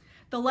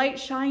 The light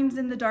shines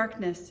in the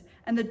darkness,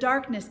 and the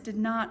darkness did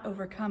not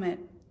overcome it.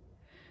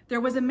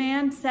 There was a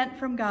man sent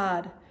from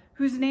God,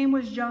 whose name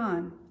was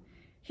John.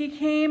 He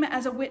came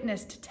as a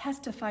witness to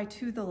testify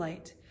to the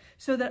light,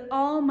 so that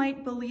all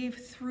might believe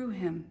through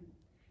him.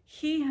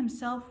 He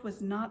himself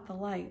was not the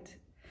light,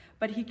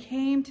 but he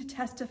came to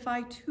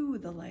testify to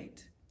the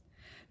light.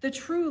 The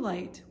true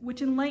light,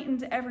 which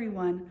enlightens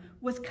everyone,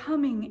 was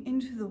coming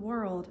into the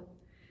world.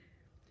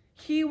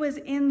 He was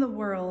in the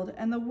world,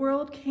 and the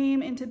world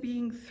came into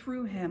being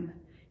through him,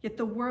 yet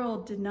the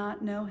world did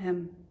not know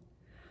him.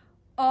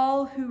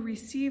 All who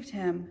received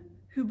him,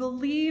 who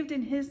believed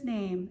in his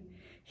name,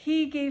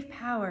 he gave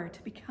power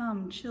to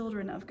become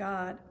children of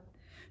God,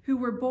 who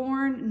were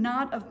born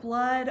not of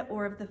blood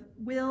or of the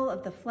will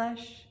of the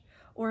flesh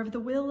or of the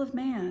will of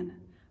man,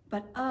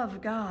 but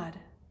of God.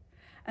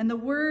 And the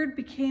Word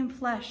became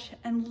flesh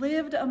and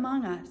lived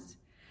among us,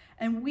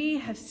 and we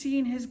have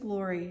seen his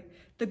glory,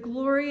 the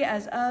glory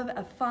as of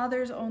a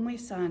Father's only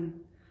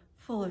Son,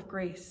 full of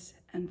grace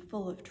and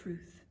full of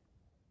truth.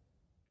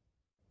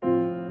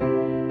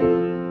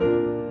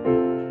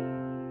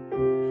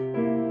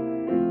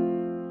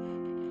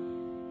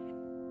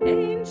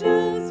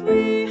 Angels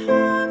we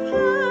have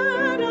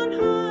heard on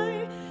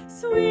high,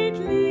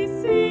 sweetly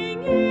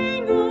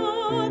singing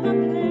o'er the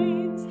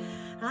plains,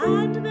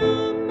 and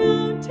the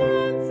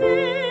mountains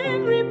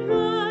in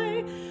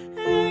reply,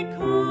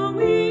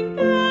 echoing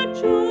their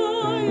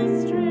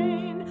joyous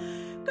strain.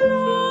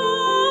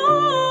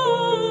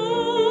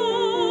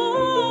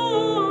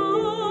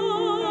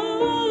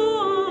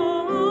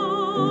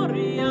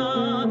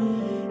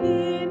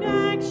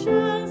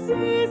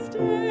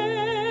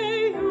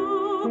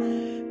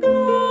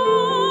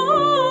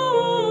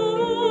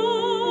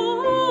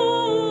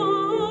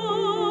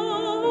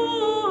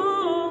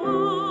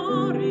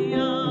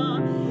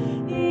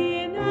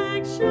 in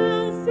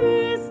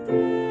excelsis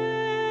Deo.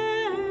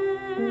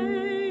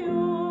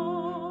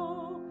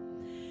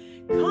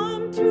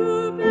 Come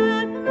to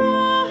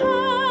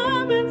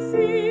Bethlehem and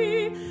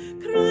see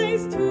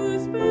Christ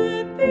whose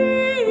birth the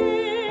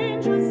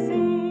angels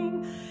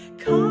sing.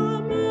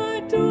 Come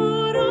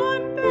adore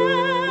on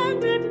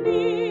bended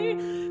knee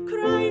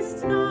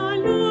Christ our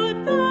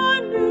Lord,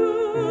 the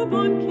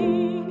newborn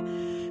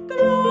King.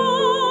 Gloria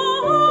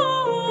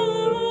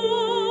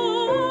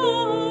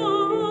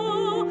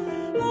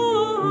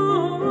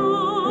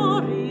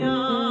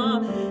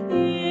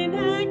in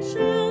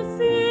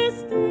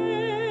excelsis Deo.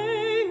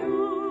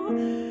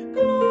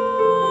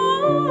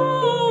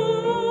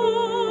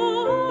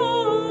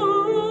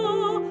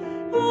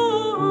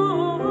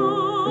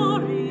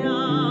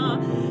 Gloria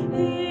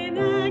in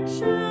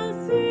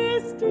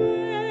excelsis Deo.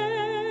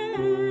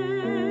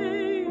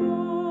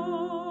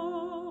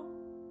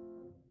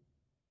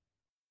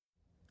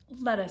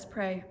 Let us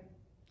pray.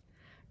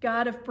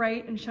 God of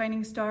bright and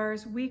shining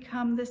stars, we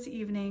come this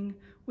evening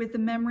with the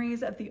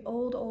memories of the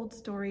old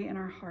story in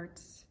our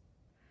hearts.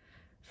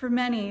 For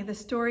many, the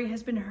story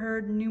has been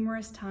heard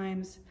numerous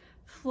times,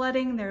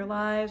 flooding their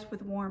lives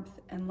with warmth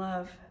and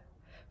love.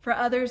 For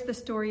others, the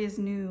story is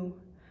new,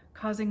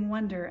 causing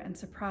wonder and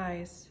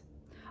surprise.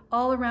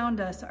 All around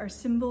us are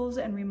symbols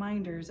and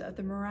reminders of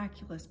the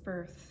miraculous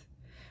birth.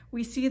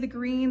 We see the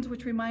greens,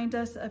 which remind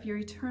us of your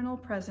eternal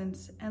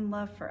presence and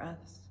love for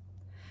us.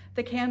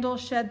 The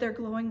candles shed their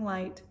glowing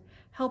light,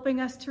 helping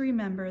us to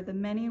remember the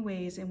many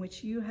ways in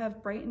which you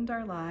have brightened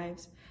our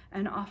lives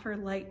and offer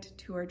light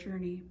to our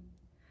journey.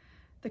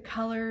 The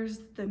colors,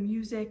 the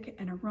music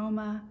and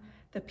aroma,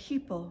 the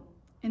people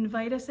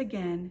invite us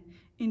again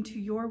into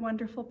your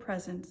wonderful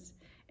presence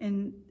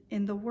in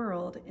the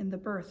world in the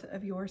birth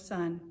of your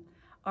Son,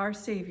 our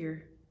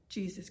Savior,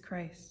 Jesus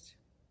Christ.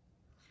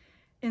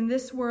 In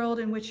this world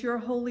in which your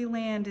holy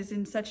land is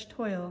in such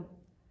toil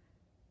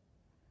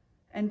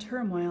and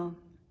turmoil,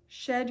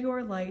 shed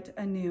your light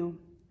anew,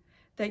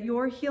 that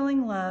your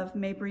healing love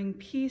may bring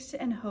peace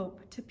and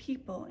hope to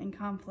people in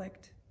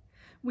conflict.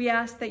 We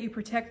ask that you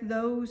protect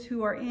those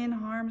who are in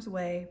harm's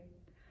way,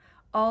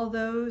 all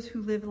those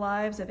who live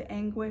lives of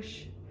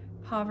anguish,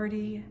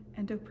 poverty,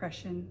 and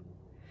oppression.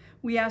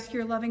 We ask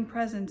your loving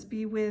presence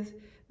be with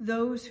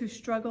those who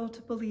struggle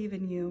to believe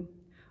in you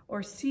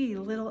or see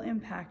little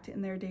impact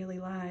in their daily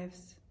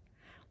lives.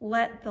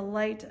 Let the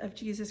light of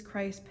Jesus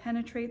Christ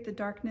penetrate the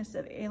darkness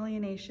of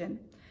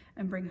alienation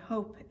and bring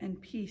hope and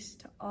peace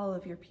to all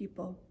of your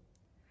people.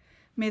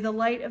 May the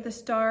light of the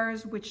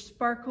stars which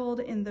sparkled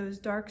in those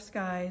dark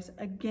skies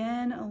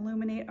again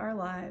illuminate our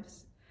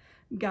lives,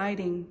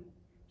 guiding,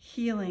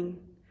 healing,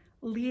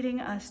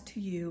 leading us to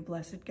you,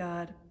 blessed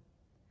God.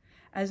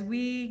 As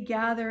we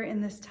gather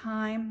in this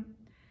time,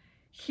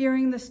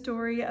 hearing the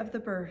story of the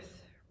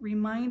birth,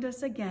 remind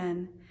us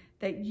again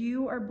that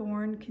you are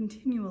born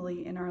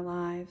continually in our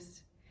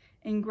lives.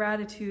 In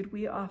gratitude,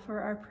 we offer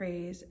our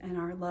praise and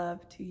our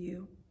love to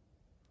you.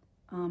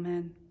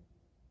 Amen.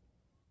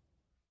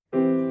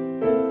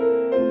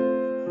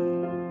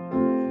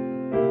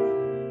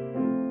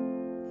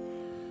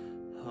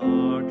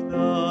 Hark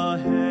the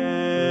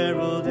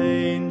herald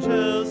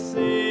angels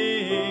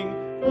sing,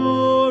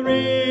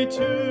 glory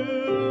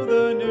to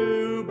the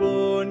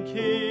newborn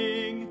King.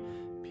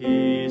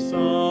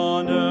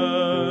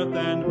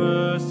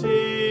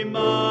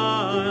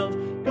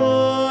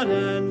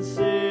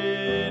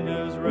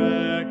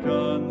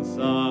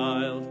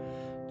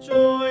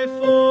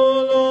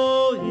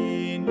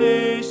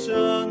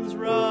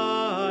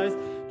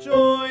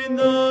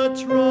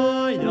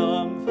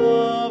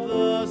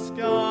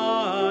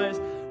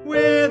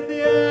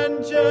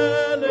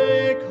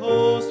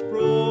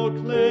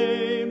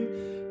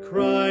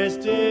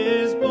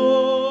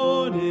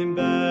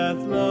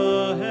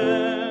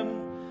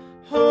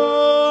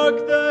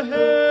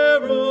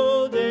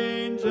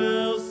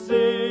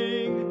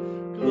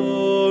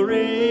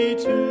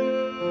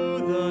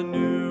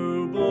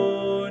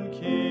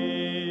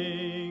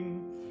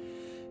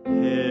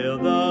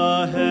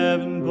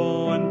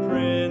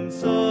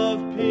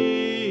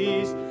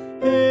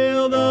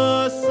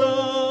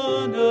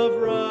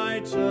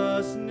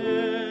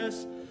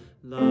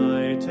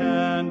 Light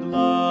and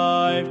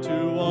life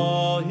to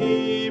all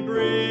he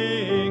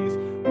brings,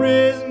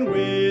 risen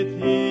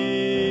with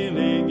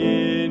healing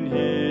in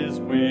his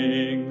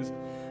wings.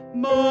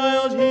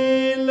 Mild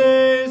he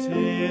lays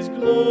his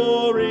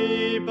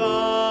glory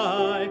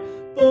by,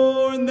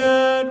 born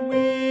that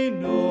we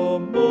no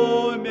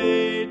more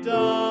may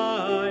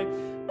die,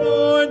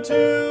 born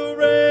to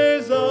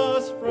raise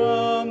us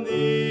from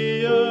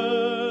the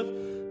earth,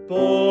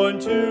 born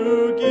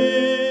to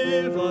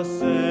give us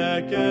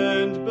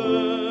second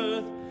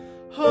birth.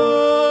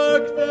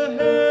 Hark, the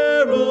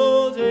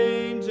herald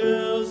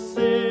angels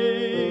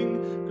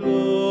sing,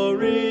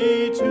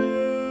 glory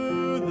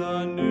to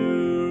the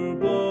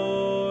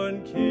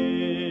newborn King.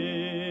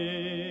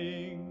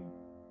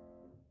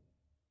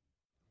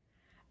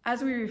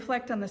 As we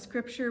reflect on the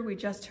scripture we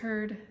just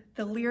heard,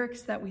 the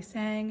lyrics that we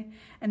sang,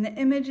 and the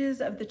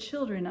images of the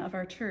children of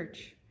our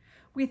church,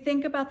 we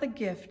think about the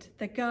gift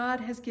that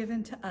God has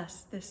given to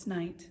us this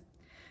night.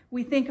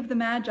 We think of the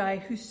Magi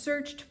who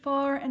searched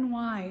far and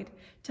wide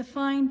to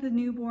find the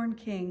newborn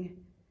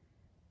King,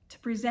 to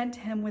present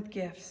him with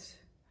gifts.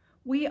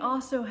 We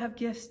also have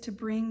gifts to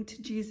bring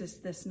to Jesus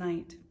this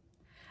night.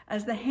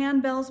 As the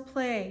handbells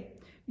play,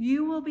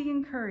 you will be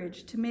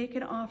encouraged to make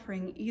an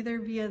offering either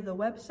via the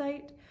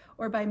website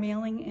or by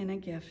mailing in a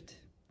gift.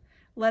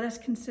 Let us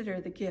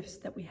consider the gifts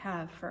that we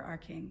have for our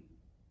King.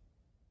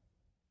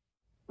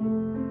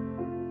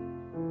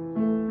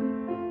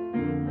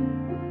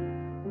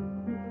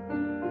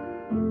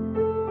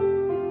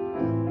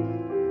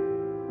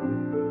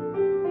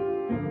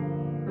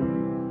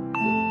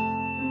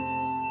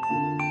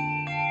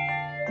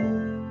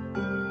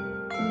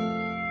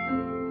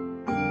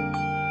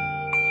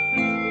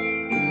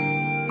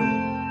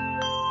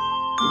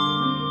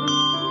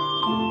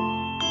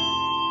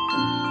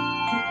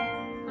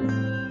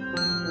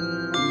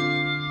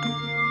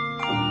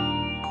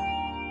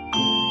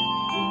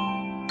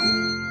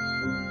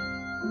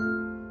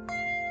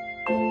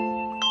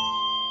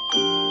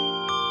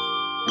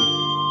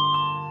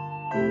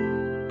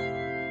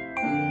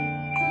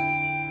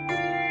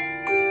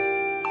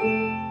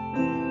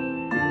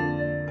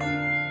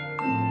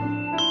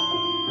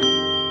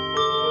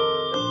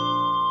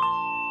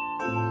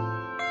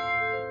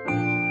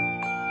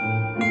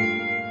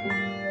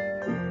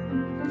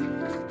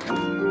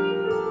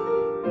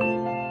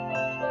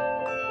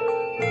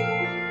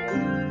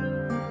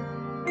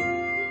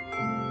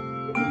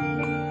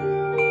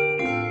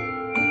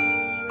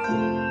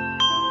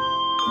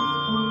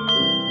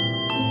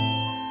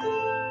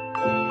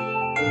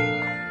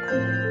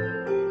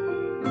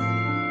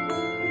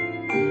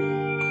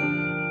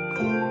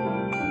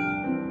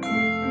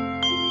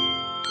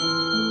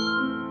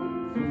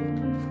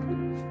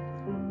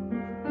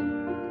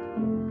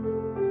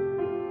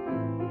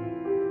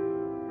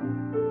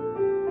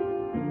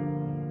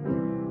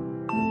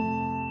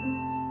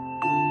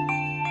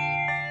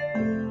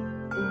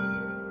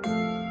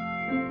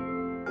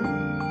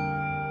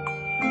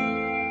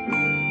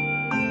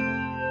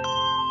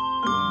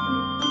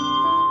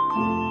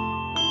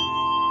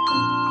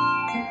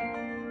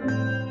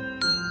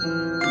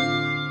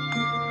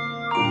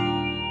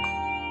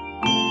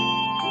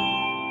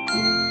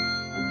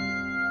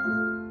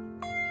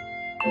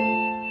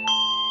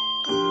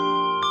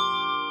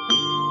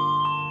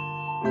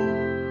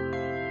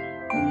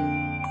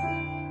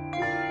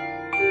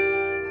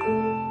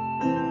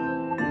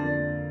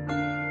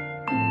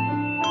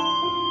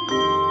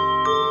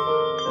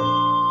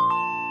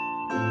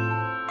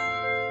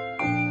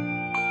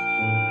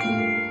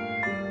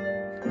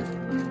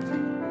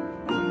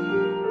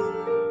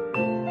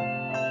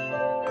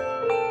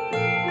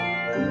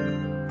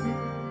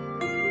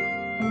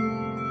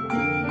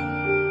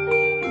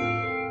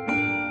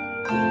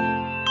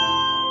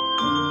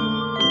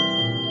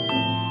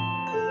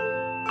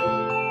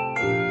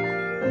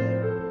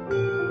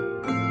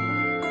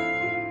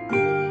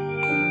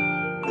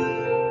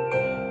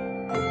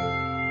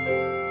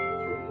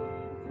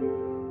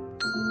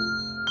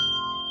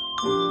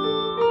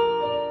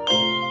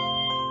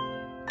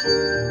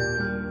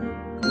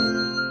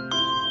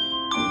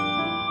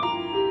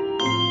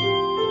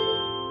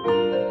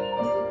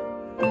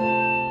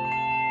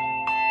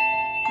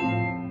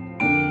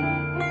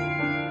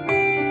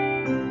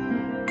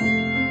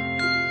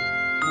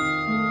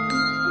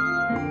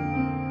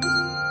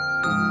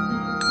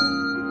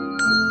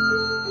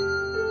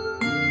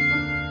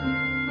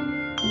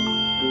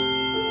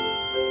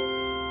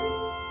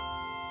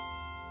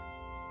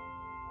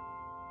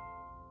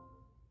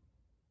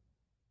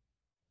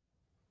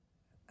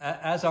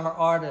 As our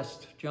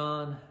artist,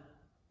 John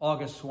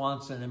August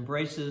Swanson,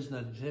 embraces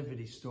the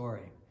nativity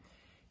story,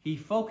 he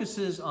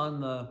focuses on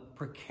the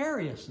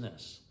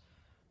precariousness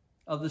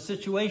of the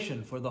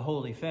situation for the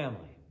Holy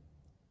Family.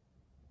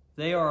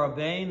 They are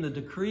obeying the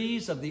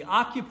decrees of the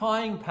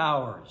occupying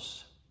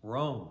powers,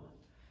 Rome,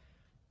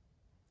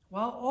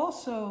 while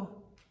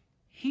also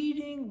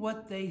heeding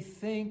what they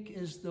think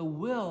is the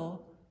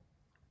will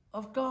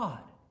of God.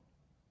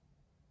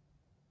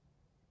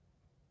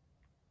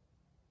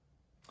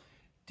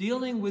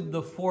 dealing with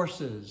the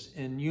forces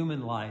in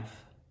human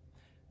life,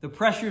 the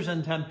pressures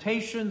and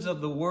temptations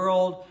of the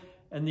world,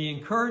 and the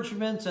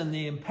encouragements and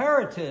the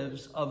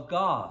imperatives of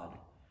God,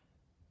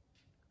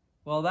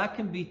 well, that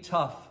can be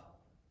tough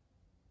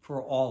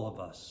for all of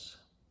us.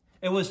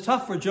 It was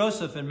tough for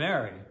Joseph and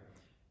Mary,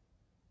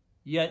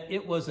 yet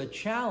it was a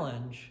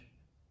challenge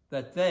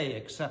that they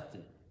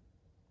accepted.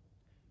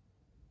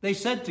 They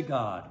said to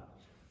God,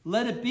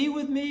 "Let it be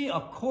with me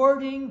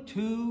according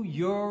to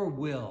your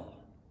will."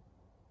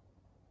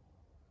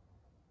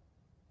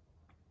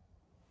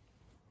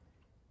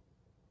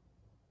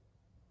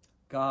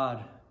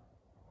 God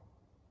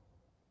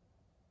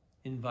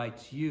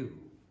invites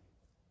you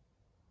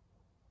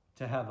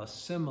to have a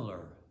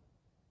similar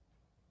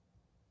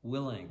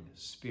willing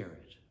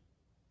spirit.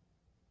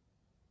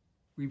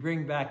 We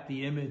bring back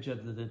the image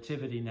of the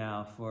Nativity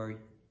now for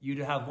you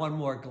to have one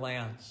more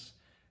glance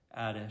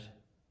at it.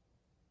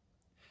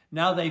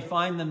 Now they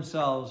find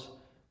themselves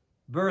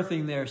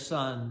birthing their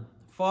son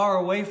far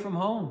away from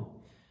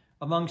home,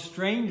 among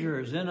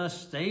strangers in a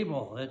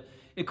stable.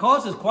 It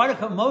causes quite a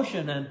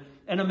commotion,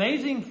 and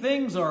amazing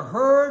things are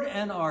heard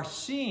and are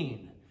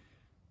seen,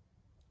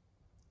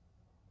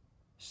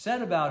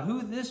 said about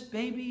who this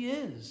baby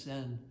is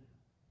and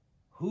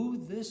who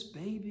this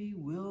baby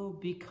will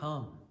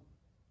become.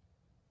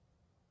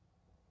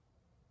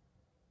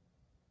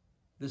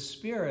 The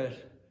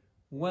Spirit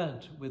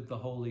went with the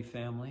Holy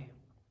Family.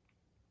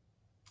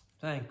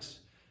 Thanks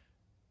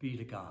be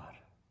to God.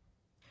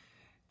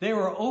 They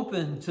were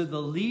open to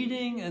the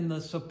leading and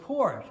the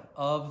support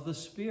of the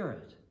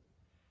Spirit.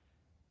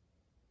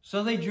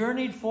 So they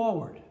journeyed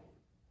forward,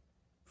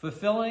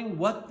 fulfilling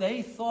what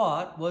they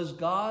thought was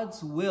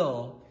God's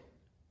will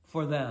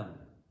for them,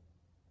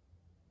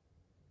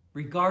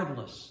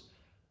 regardless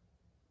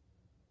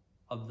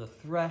of the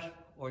threat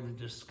or the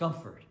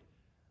discomfort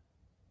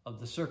of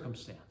the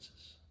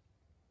circumstances.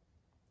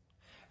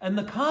 And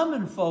the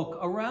common folk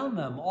around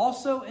them,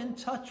 also in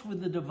touch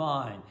with the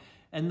divine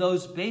and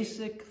those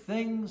basic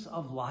things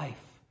of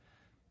life,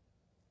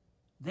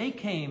 they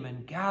came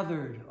and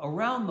gathered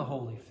around the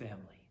Holy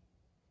Family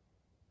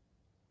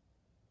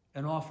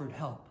and offered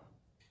help,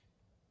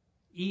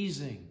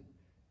 easing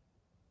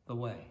the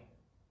way.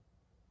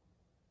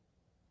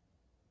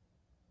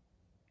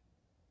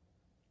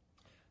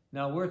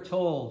 Now we're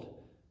told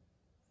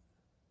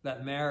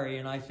that Mary,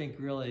 and I think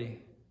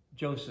really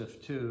Joseph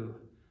too,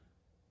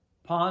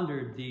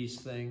 pondered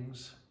these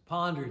things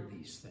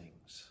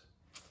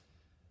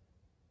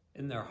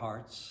in their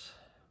hearts.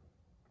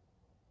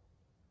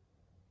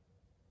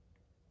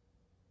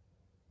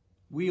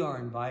 We are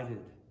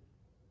invited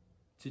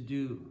to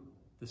do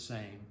the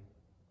same.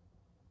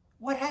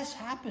 What has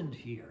happened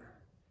here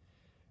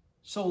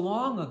so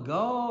long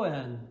ago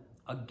and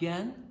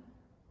again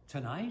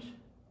tonight?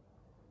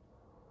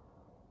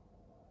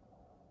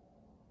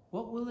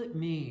 What will it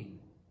mean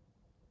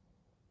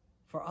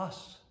for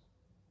us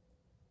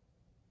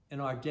in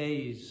our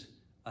days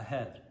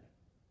ahead?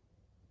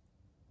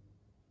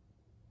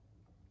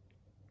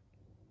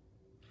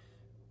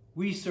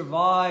 We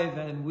survive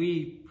and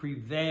we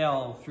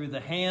prevail through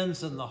the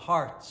hands and the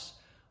hearts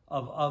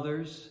of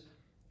others,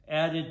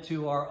 added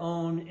to our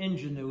own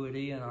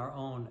ingenuity and our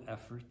own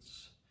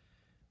efforts.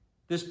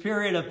 This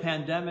period of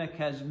pandemic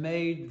has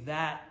made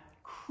that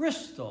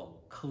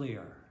crystal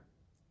clear.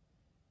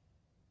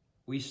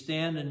 We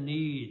stand in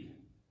need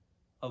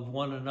of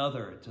one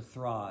another to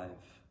thrive.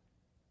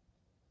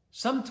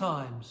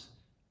 Sometimes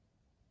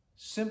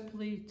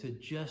simply to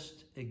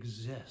just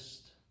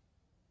exist.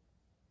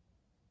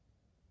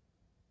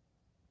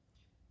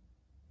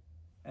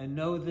 And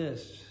know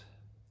this,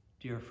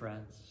 dear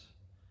friends,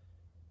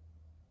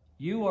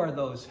 you are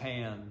those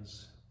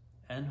hands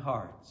and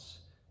hearts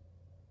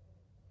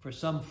for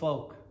some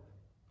folk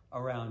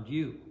around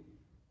you.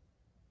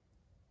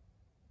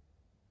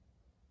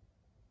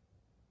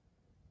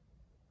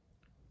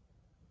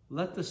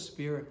 Let the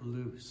Spirit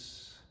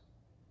loose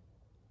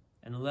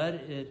and let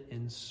it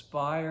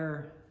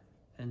inspire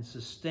and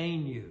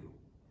sustain you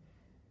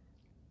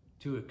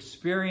to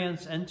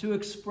experience and to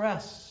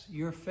express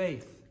your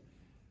faith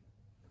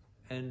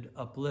and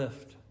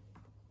uplift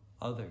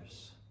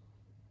others.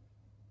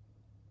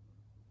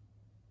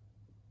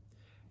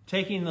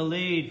 Taking the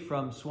lead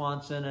from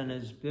Swanson and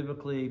his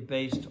biblically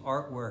based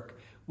artwork,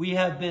 we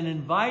have been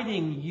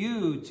inviting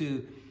you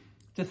to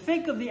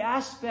think of the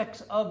aspects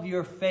of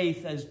your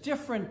faith as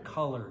different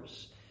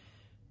colors,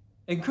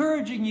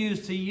 encouraging you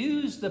to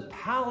use the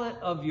palette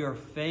of your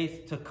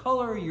faith to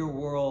color your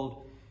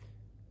world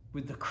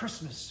with the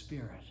Christmas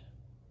spirit.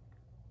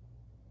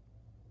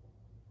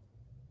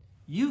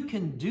 You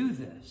can do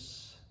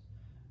this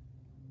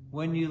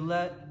when you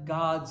let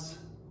God's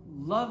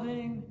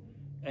loving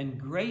and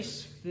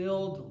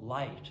grace-filled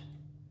light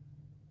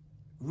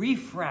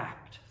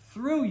refract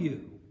through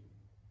you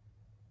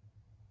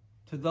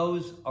to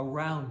those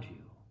around you.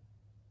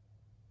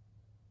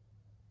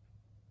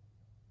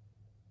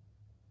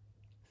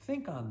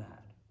 Think on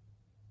that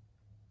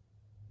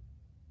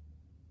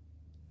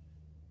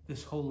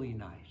this holy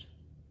night.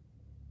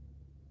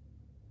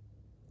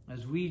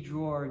 as we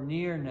draw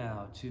near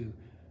now to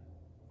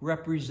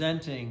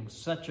representing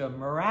such a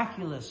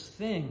miraculous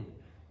thing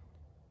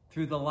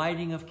through the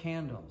lighting of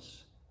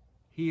candles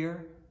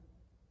here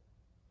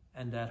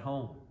and at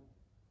home.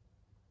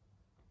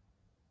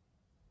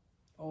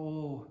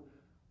 Oh,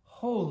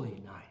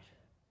 holy night,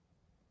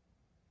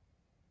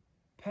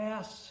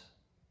 pass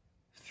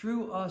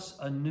through us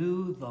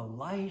anew the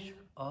light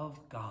of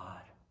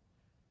God,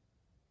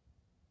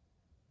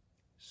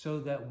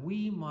 so that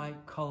we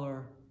might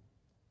color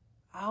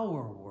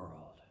our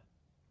world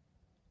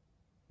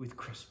with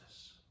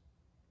Christmas.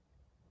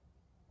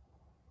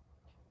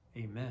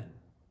 Amen.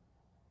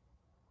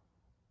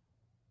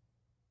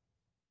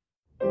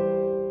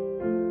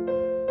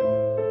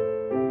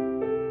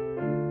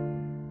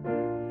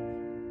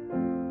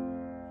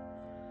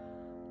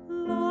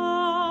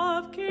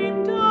 Love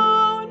came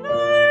down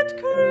at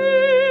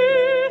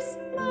Christmas.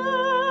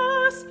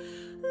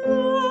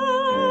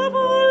 Love,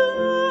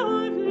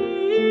 oh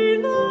lovely,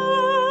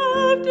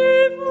 love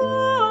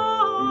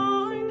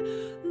divine.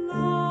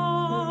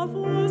 Love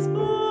was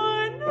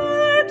born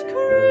at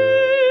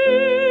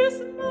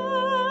Christmas.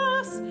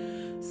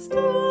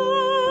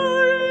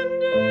 Star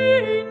and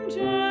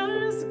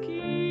angels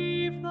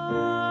gave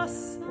the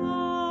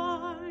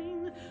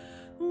sign.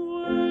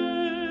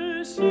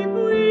 Worship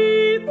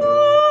we the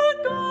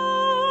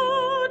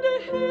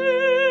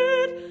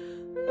Godhead,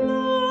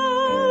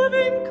 love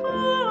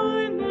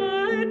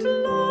incarnate,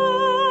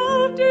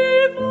 love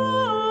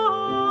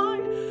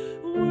divine.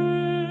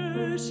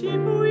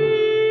 Worship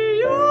we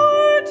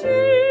your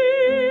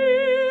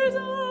Jesus,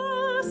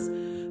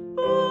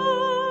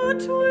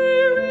 but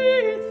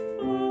weareth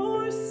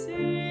for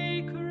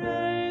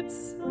sacred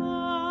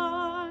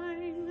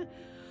sign.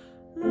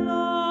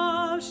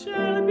 Love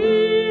shall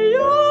be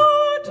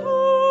your token,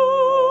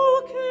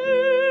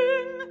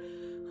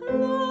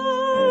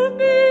 love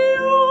be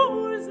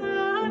yours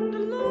and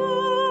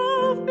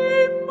love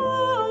be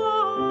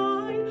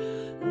mine,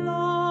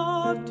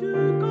 love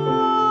to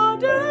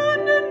God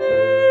and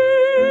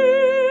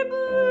neighbor,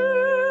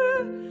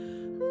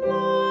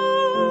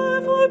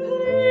 love for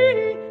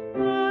plea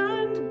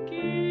and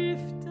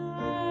gift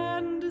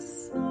and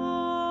sign.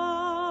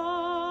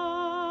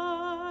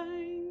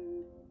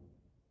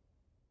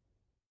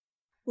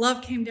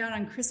 Love came down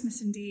on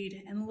Christmas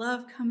indeed, and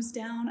love comes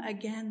down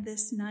again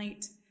this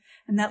night.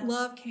 And that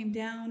love came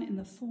down in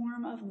the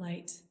form of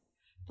light,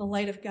 the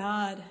light of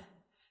God.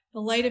 The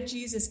light of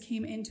Jesus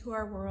came into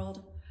our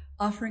world,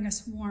 offering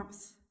us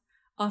warmth,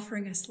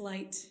 offering us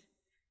light,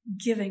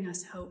 giving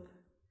us hope.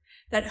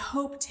 That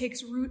hope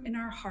takes root in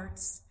our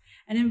hearts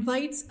and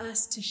invites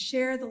us to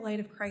share the light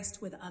of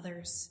Christ with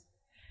others.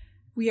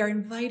 We are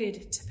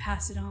invited to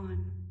pass it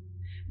on.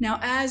 Now,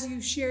 as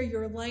you share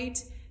your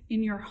light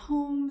in your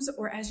homes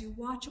or as you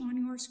watch on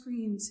your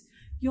screens,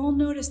 you'll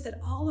notice that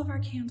all of our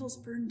candles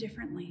burn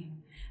differently.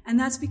 And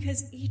that's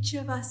because each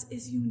of us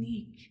is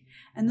unique.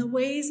 And the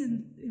ways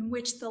in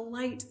which the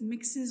light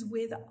mixes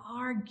with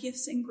our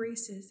gifts and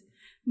graces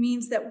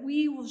means that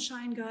we will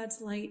shine God's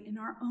light in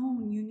our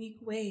own unique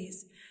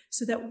ways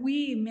so that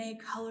we may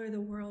color the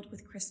world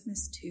with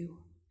Christmas too.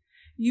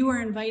 You are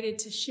invited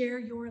to share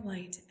your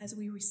light as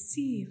we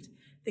received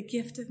the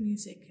gift of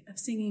music, of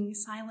singing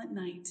Silent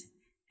Night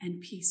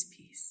and Peace,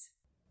 Peace.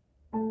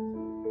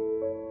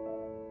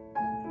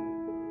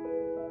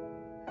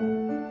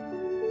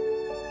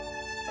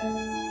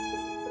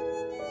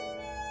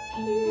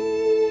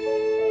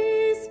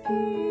 Peace,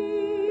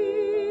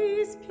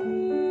 peace,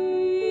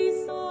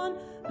 peace on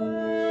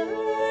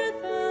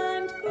earth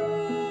and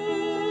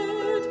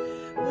good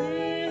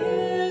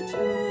will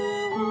to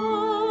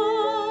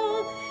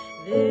all.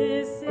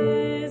 This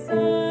is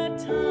a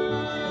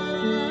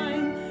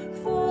time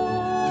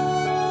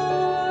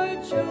for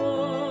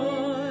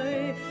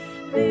joy.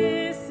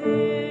 This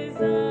is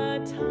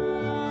a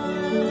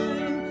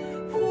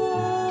time for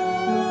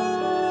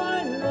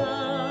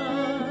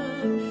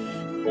love.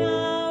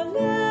 Now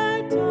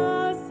let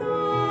us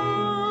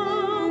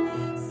all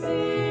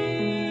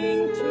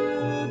sing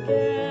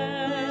together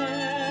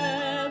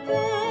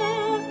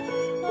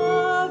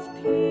of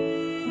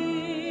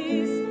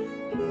peace,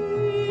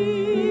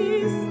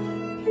 peace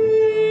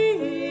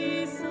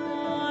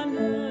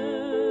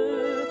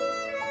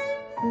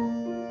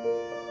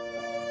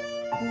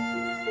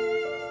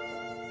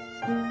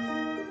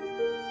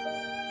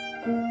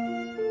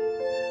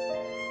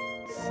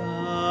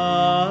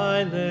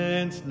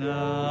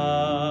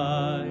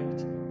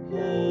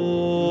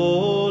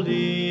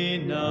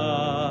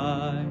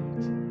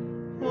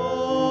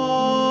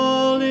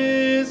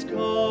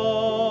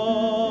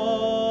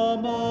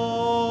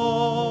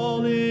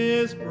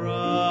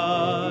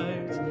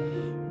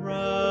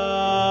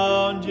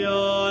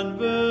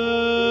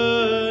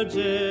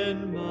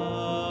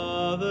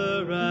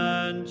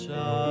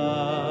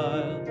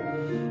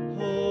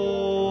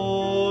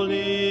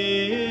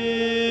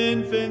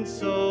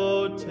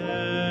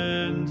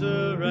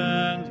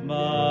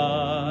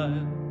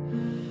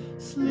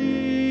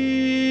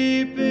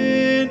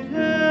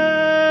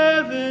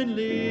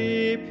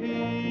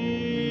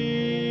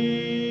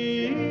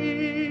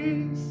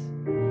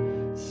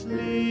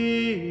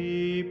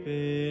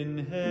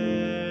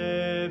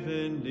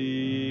heavenly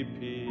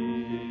peace.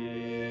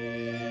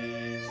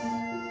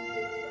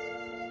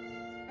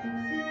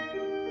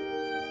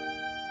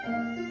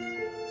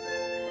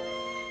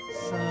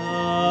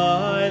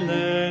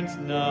 Silent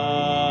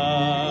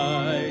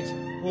night,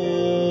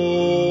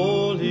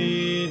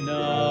 holy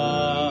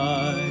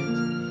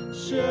night,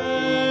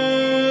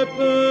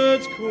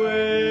 shepherds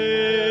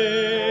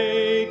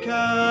quake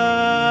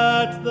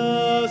at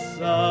the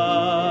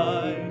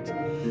sight,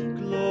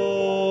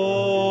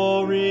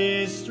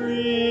 glory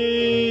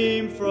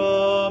stream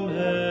from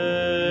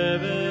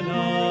heaven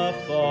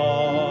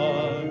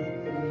afar,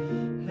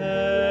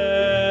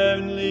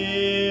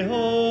 heavenly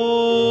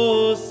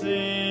hosts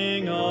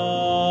sing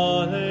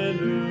Alleluia.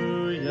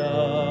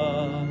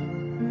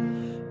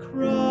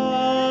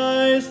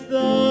 Christ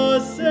the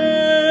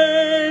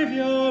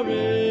Savior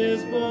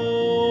is born.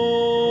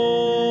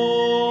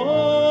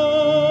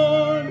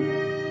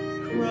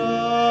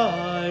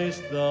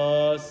 Christ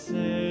the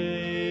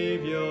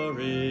Savior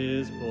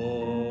is born.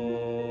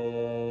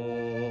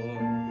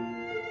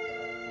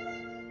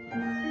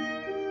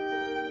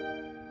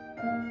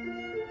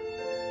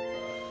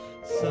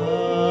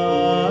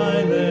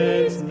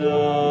 Silent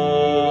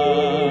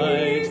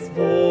night,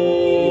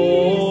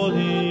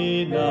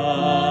 holy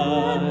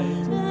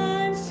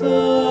night,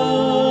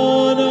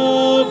 Son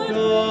of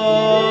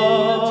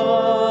God,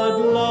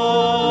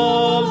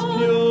 love's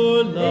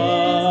pure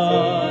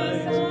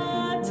light,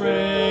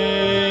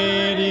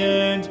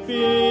 radiant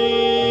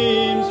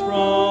beams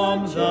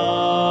from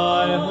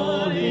thy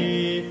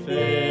holy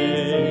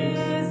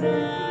face,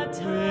 with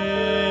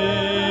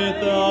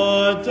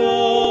the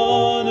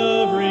dawn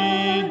of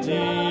redeeming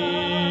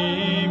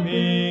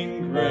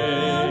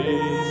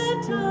grace.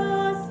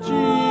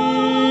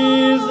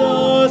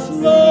 Jesus,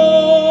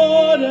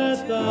 Lord,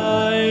 at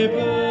thy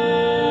birth.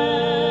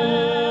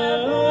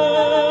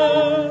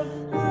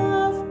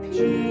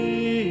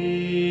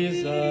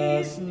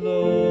 Jesus,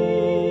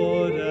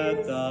 Lord,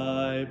 at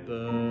thy birth.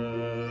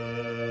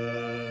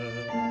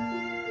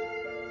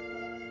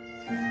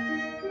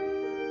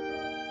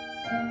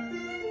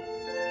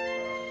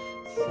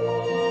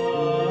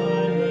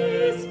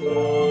 Silent night,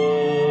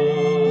 holy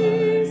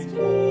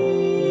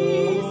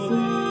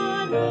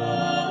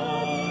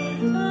night,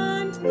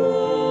 and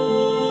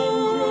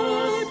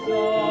wondrous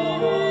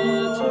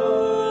God to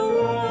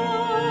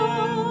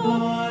learn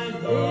thy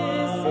light.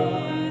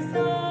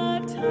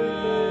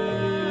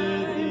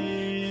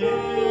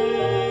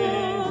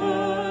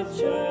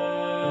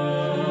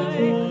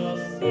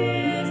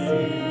 This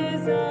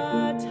is a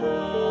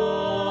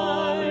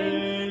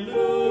time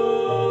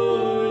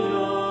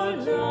for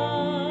joy.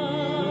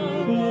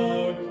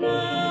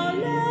 Now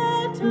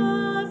let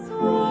us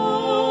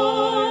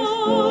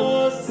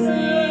all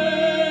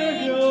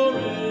Savior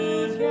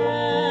is gather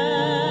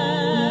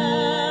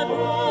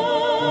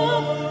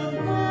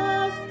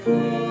of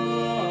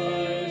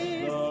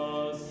peace,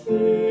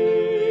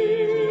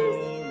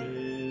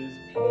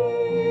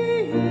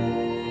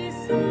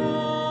 peace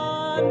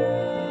on earth.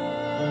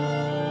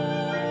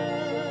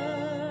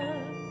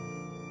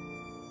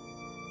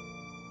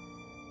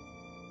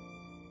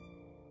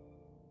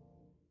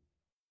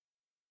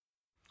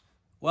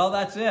 Well,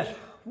 that's it.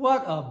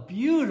 What a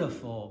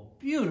beautiful,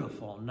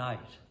 beautiful night.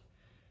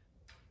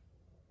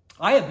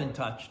 I have been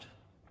touched.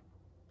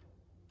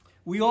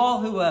 We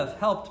all who have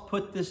helped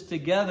put this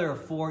together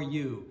for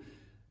you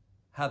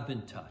have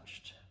been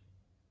touched.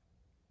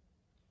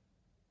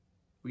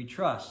 We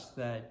trust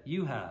that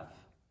you have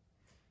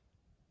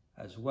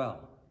as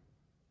well.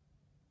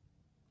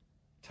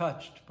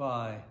 Touched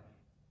by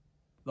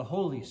the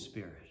Holy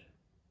Spirit.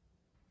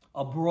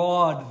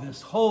 Abroad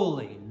this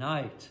holy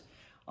night,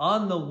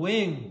 on the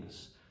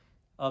wings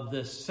of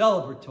this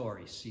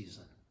celebratory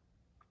season.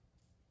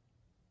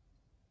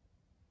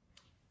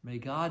 May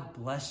God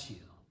bless you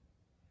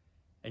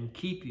and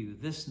keep you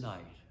this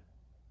night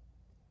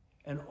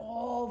and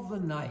all the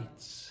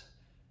nights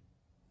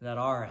that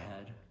are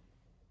ahead.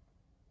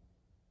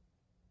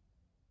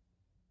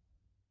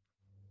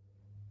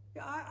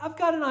 I've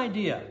got an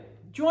idea.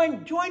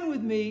 Join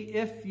with me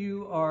if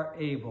you are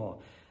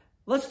able.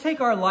 Let's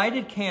take our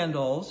lighted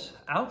candles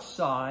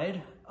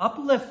outside,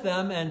 uplift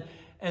them,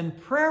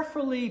 and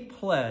prayerfully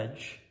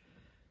pledge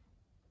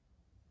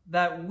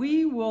that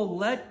we will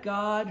let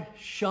God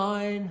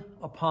shine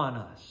upon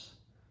us.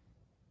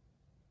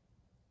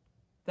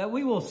 That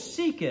we will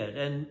seek it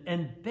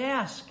and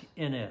bask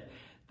in it.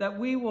 That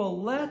we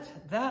will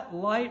let that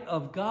light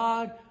of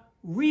God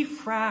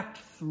refract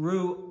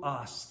through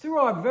us, through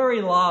our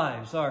very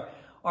lives, our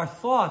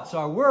thoughts,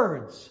 our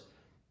words,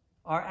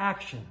 our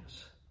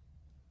actions,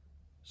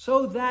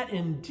 so that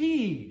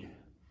indeed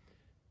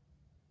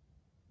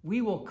we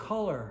will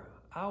color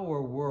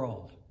our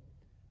world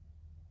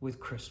with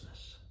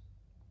Christmas.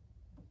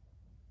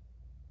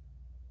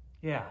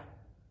 Yeah,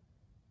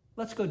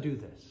 let's go do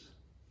this.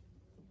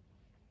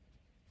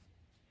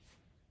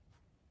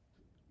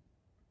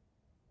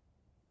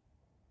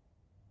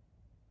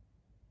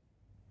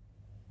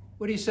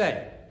 What do you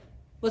say?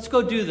 Let's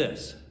go do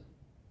this.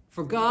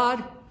 For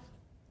God,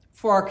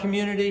 for our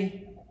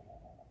community,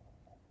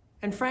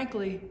 and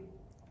frankly,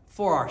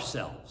 for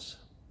ourselves.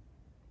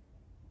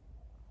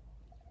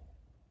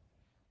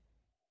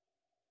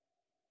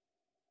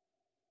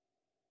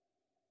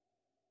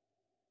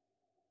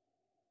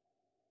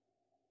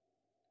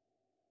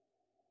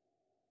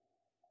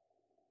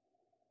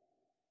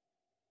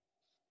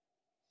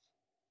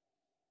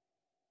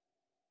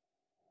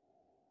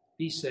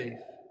 Be safe,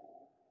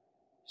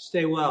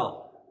 stay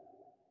well,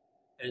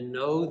 and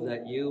know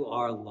that you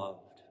are loved.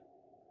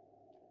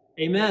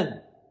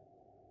 Amen.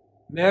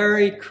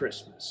 Merry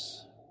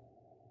Christmas.